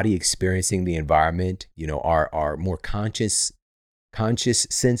our body experiencing the environment, our more conscious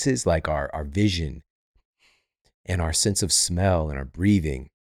senses like our vision and our sense of smell and our breathing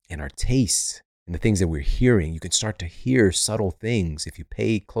and our taste and the things that we're hearing. You can start to hear subtle things if you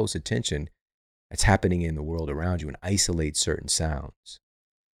pay close attention that's happening in the world around you and isolate certain sounds.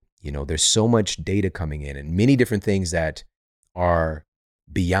 There's so much data coming in and many different things that are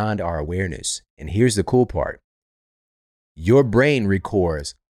beyond our awareness. And here's the cool part. Your brain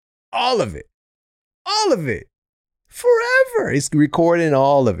records all of it forever. It's recording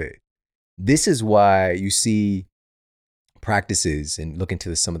all of it. This is why you see practices and look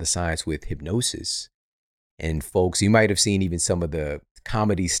into some of the science with hypnosis. And folks, you might have seen even some of the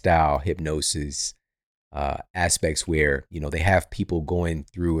comedy style hypnosis aspects where, they have people going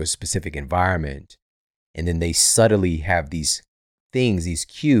through a specific environment and then they subtly have these things, these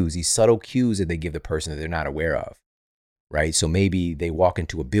cues, these subtle cues that they give the person that they're not aware of, right? So maybe they walk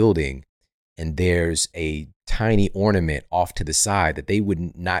into a building and there's a tiny ornament off to the side that they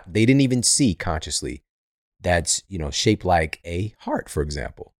didn't even see consciously that's, shaped like a heart, for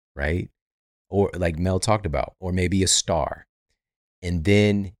example, right? Or like Mel talked about, or maybe a star. And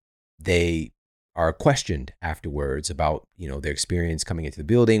then they are questioned afterwards about, their experience coming into the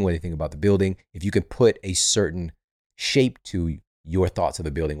building, what they think about the building. If you could put a certain shape to your thoughts of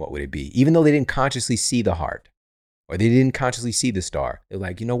the building, what would it be? Even though they didn't consciously see the heart or they didn't consciously see the star, they're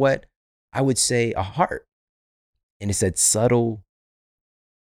like, you know what? I would say a heart. And it's that subtle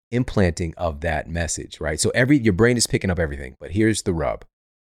implanting of that message, right? So your brain is picking up everything, but here's the rub.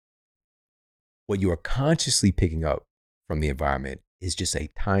 What you are consciously picking up from the environment is just a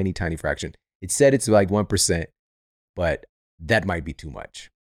tiny, tiny fraction. It said it's like 1%, but that might be too much.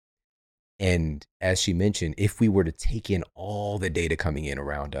 And as she mentioned, if we were to take in all the data coming in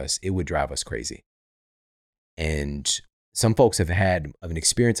around us, it would drive us crazy. And some folks have had an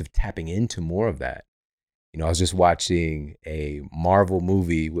experience of tapping into more of that. I was just watching a Marvel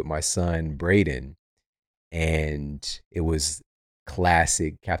movie with my son, Braden, and it was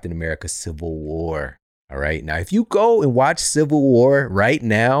classic Captain America Civil War. All right. Now, if you go and watch Civil War right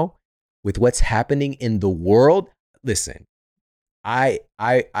now with what's happening in the world, listen, I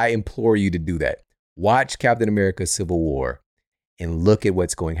implore you to do that. Watch Captain America Civil War and look at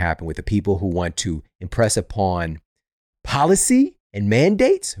what's going to happen with the people who want to impress upon policy and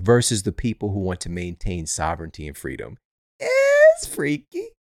mandates versus the people who want to maintain sovereignty and freedom. It's freaky.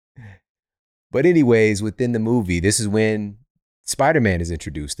 But anyways, within the movie, this is when Spider-Man is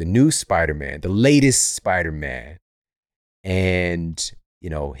introduced, the new Spider-Man, the latest Spider-Man. And,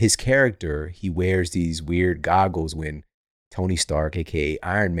 his character, he wears these weird goggles when Tony Stark, aka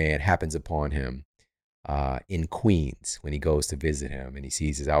Iron Man, happens upon him in Queens when he goes to visit him and he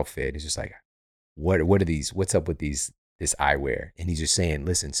sees his outfit. He's just like, what are these? What's up with this eyewear? And he's just saying,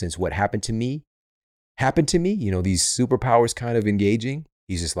 listen, since what happened to me, these superpowers kind of engaging,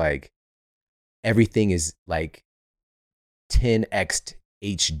 he's just like, everything is like 10x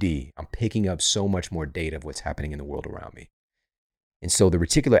HD. I'm picking up so much more data of what's happening in the world around me. And so the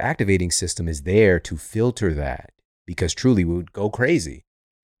reticular activating system is there to filter that, because truly we would go crazy.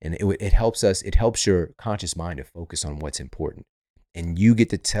 And it helps your conscious mind to focus on what's important. And you get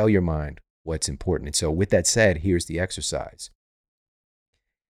to tell your mind what's important. And so with that said, here's the exercise.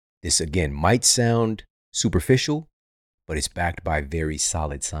 This again might sound superficial, but it's backed by very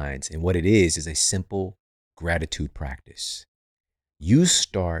solid science. And what it is a simple gratitude practice. You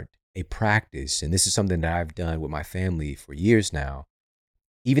start a practice, and this is something that I've done with my family for years now.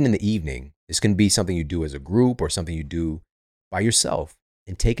 Even in the evening, this can be something you do as a group or something you do by yourself,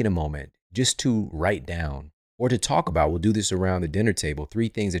 and taking a moment just to write down or to talk about. We'll do this around the dinner table, 3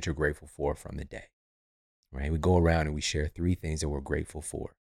 things that you're grateful for from the day, right? We go around and we share 3 things that we're grateful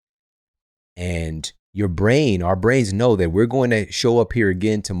for. And our brains know that we're going to show up here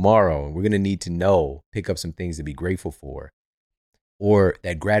again tomorrow, and we're going to need to pick up some things to be grateful for. Or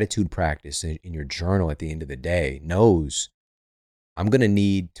that gratitude practice in your journal at the end of the day knows I'm going to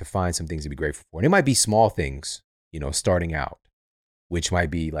need to find some things to be grateful for. And it might be small things, starting out. which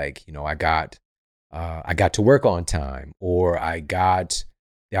might be like, I got to work on time, or I got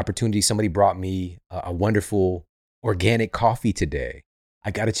the opportunity. Somebody brought me a wonderful organic coffee today.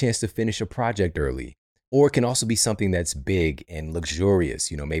 I got a chance to finish a project early. Or it can also be something that's big and luxurious.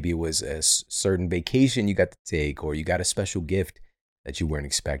 Maybe it was a certain vacation you got to take, or you got a special gift that you weren't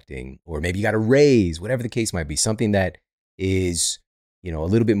expecting, or maybe you got a raise, whatever the case might be, something that is, a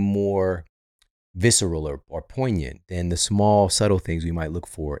little bit more visceral or poignant than the small, subtle things we might look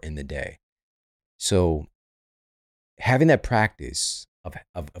for in the day. So having that practice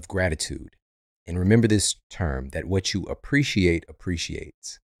of gratitude, and remember this term, that what you appreciate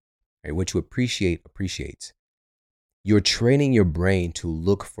appreciates. Right? What you appreciate appreciates. You're training your brain to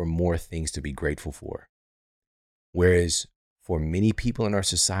look for more things to be grateful for. Whereas for many people in our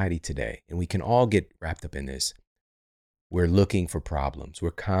society today, and we can all get wrapped up in this, we're looking for problems.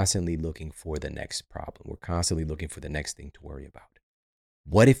 We're constantly looking for the next problem. We're constantly looking for the next thing to worry about.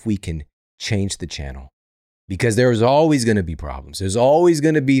 What if we can change the channel? Because there's always going to be problems. There's always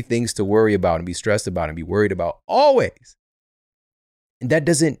going to be things to worry about and be stressed about and be worried about, always. And that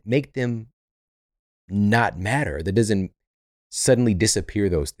doesn't make them not matter. That doesn't suddenly disappear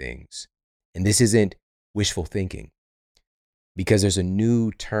those things. And this isn't wishful thinking, because there's a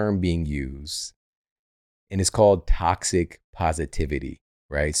new term being used, and it's called toxic positivity,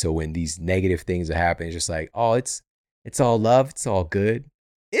 right? So when these negative things are happening, it's just like, oh, it's all love. It's all good.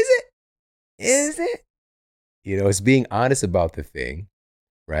 Is it? Is it? It's being honest about the thing,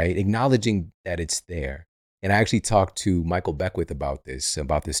 right? Acknowledging that it's there. And I actually talked to Michael Beckwith about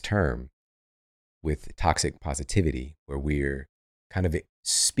this term with toxic positivity, where we're kind of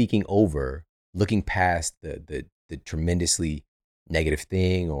speaking over, looking past the tremendously negative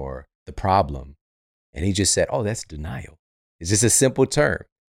thing or the problem. And he just said, oh, that's denial. It's just a simple term.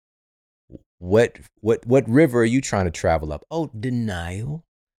 What river are you trying to travel up? Oh, denial.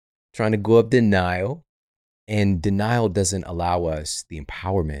 Trying to go up denial. And denial doesn't allow us the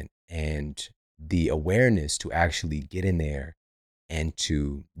empowerment and the awareness to actually get in there and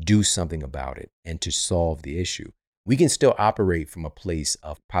to do something about it and to solve the issue. We can still operate from a place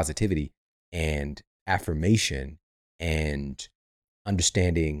of positivity and affirmation and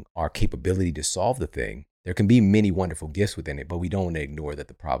understanding our capability to solve the thing. There can be many wonderful gifts within it, but we don't want to ignore that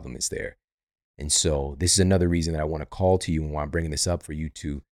the problem is there. And so this is another reason that I want to call to you, and why I'm bringing this up, for you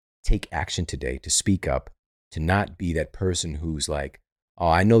to take action today, to speak up, to not be that person who's like, oh,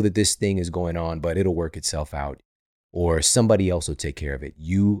 I know that this thing is going on, but it'll work itself out, or somebody else will take care of it.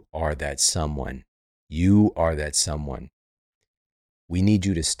 You are that someone. You are that someone. We need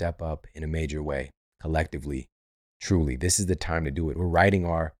you to step up in a major way, collectively, truly. This is the time to do it. We're writing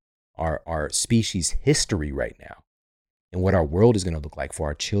our species history right now, and what our world is going to look like for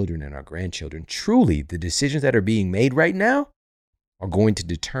our children and our grandchildren. Truly, the decisions that are being made right now are going to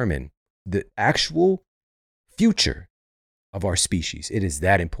determine the actual future of our species. It is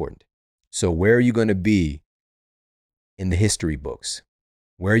that important. So where are you going to be in the history books?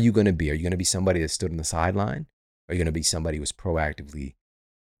 Where are you going to be? Are you going to be somebody that stood on the sideline? Or are you going to be somebody who was proactively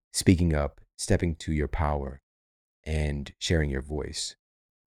speaking up, stepping to your power, and sharing your voice?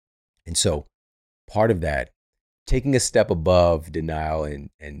 And so part of that, taking a step above denial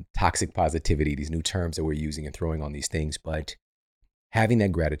and toxic positivity, these new terms that we're using and throwing on these things, but having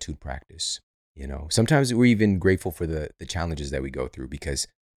that gratitude practice. Sometimes we're even grateful for the challenges that we go through, because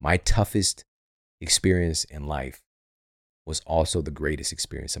my toughest experience in life was also the greatest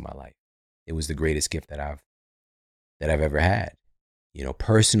experience in my life. It was the greatest gift that I've ever had,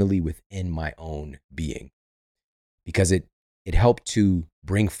 personally within my own being, because it helped to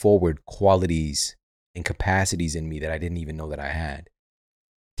bring forward qualities and capacities in me that I didn't even know that I had,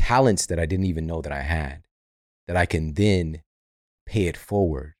 talents that I didn't even know that I had, that I can then pay it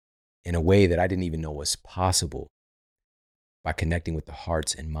forward in a way that I didn't even know was possible, by connecting with the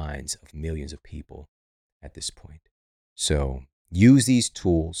hearts and minds of millions of people at this point. So use these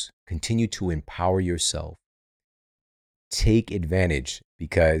tools, continue to empower yourself, take advantage,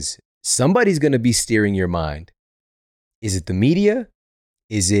 because somebody's going to be steering your mind. Is it the media?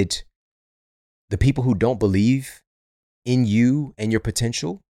 Is it the people who don't believe in you and your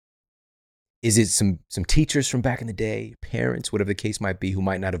potential? Is it some teachers from back in the day, parents, whatever the case might be, who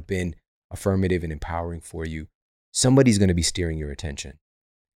might not have been affirmative and empowering for you? Somebody's going to be steering your attention.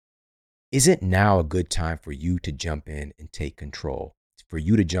 Isn't now a good time for you to jump in and take control? For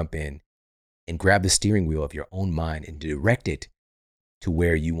you to jump in and grab the steering wheel of your own mind and direct it to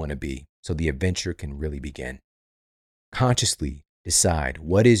where you want to be, so the adventure can really begin. Consciously decide,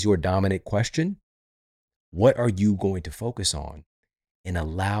 what is your dominant question? What are you going to focus on? And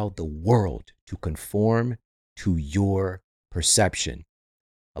allow the world to conform to your perception.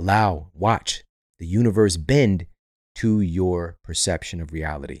 Watch the universe bend to your perception of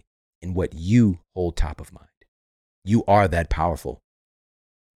reality and what you hold top of mind. You are that powerful.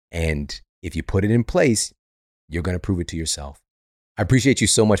 And if you put it in place, you're going to prove it to yourself. I appreciate you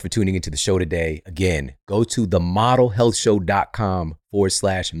so much for tuning into the show today. Again, go to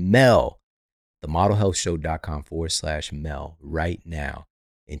themodelhealthshow.com/Mel, themodelhealthshow.com/Mel right now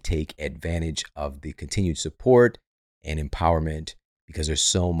and take advantage of the continued support and empowerment because there's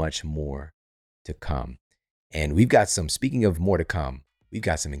so much more to come. And speaking of more to come, we've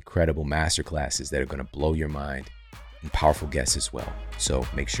got some incredible masterclasses that are going to blow your mind and powerful guests as well. So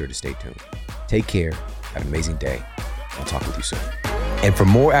make sure to stay tuned. Take care. Have an amazing day. I'll talk with you soon. And for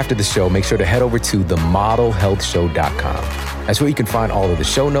more after the show, make sure to head over to themodelhealthshow.com. That's where you can find all of the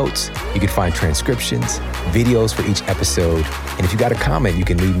show notes. You can find transcriptions, videos for each episode. And if you got a comment, you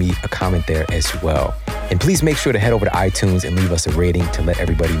can leave me a comment there as well. And please make sure to head over to iTunes and leave us a rating to let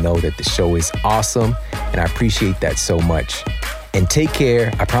everybody know that the show is awesome. And I appreciate that so much. And take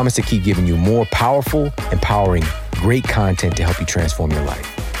care. I promise to keep giving you more powerful, empowering, great content to help you transform your life.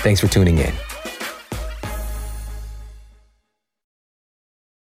 Thanks for tuning in.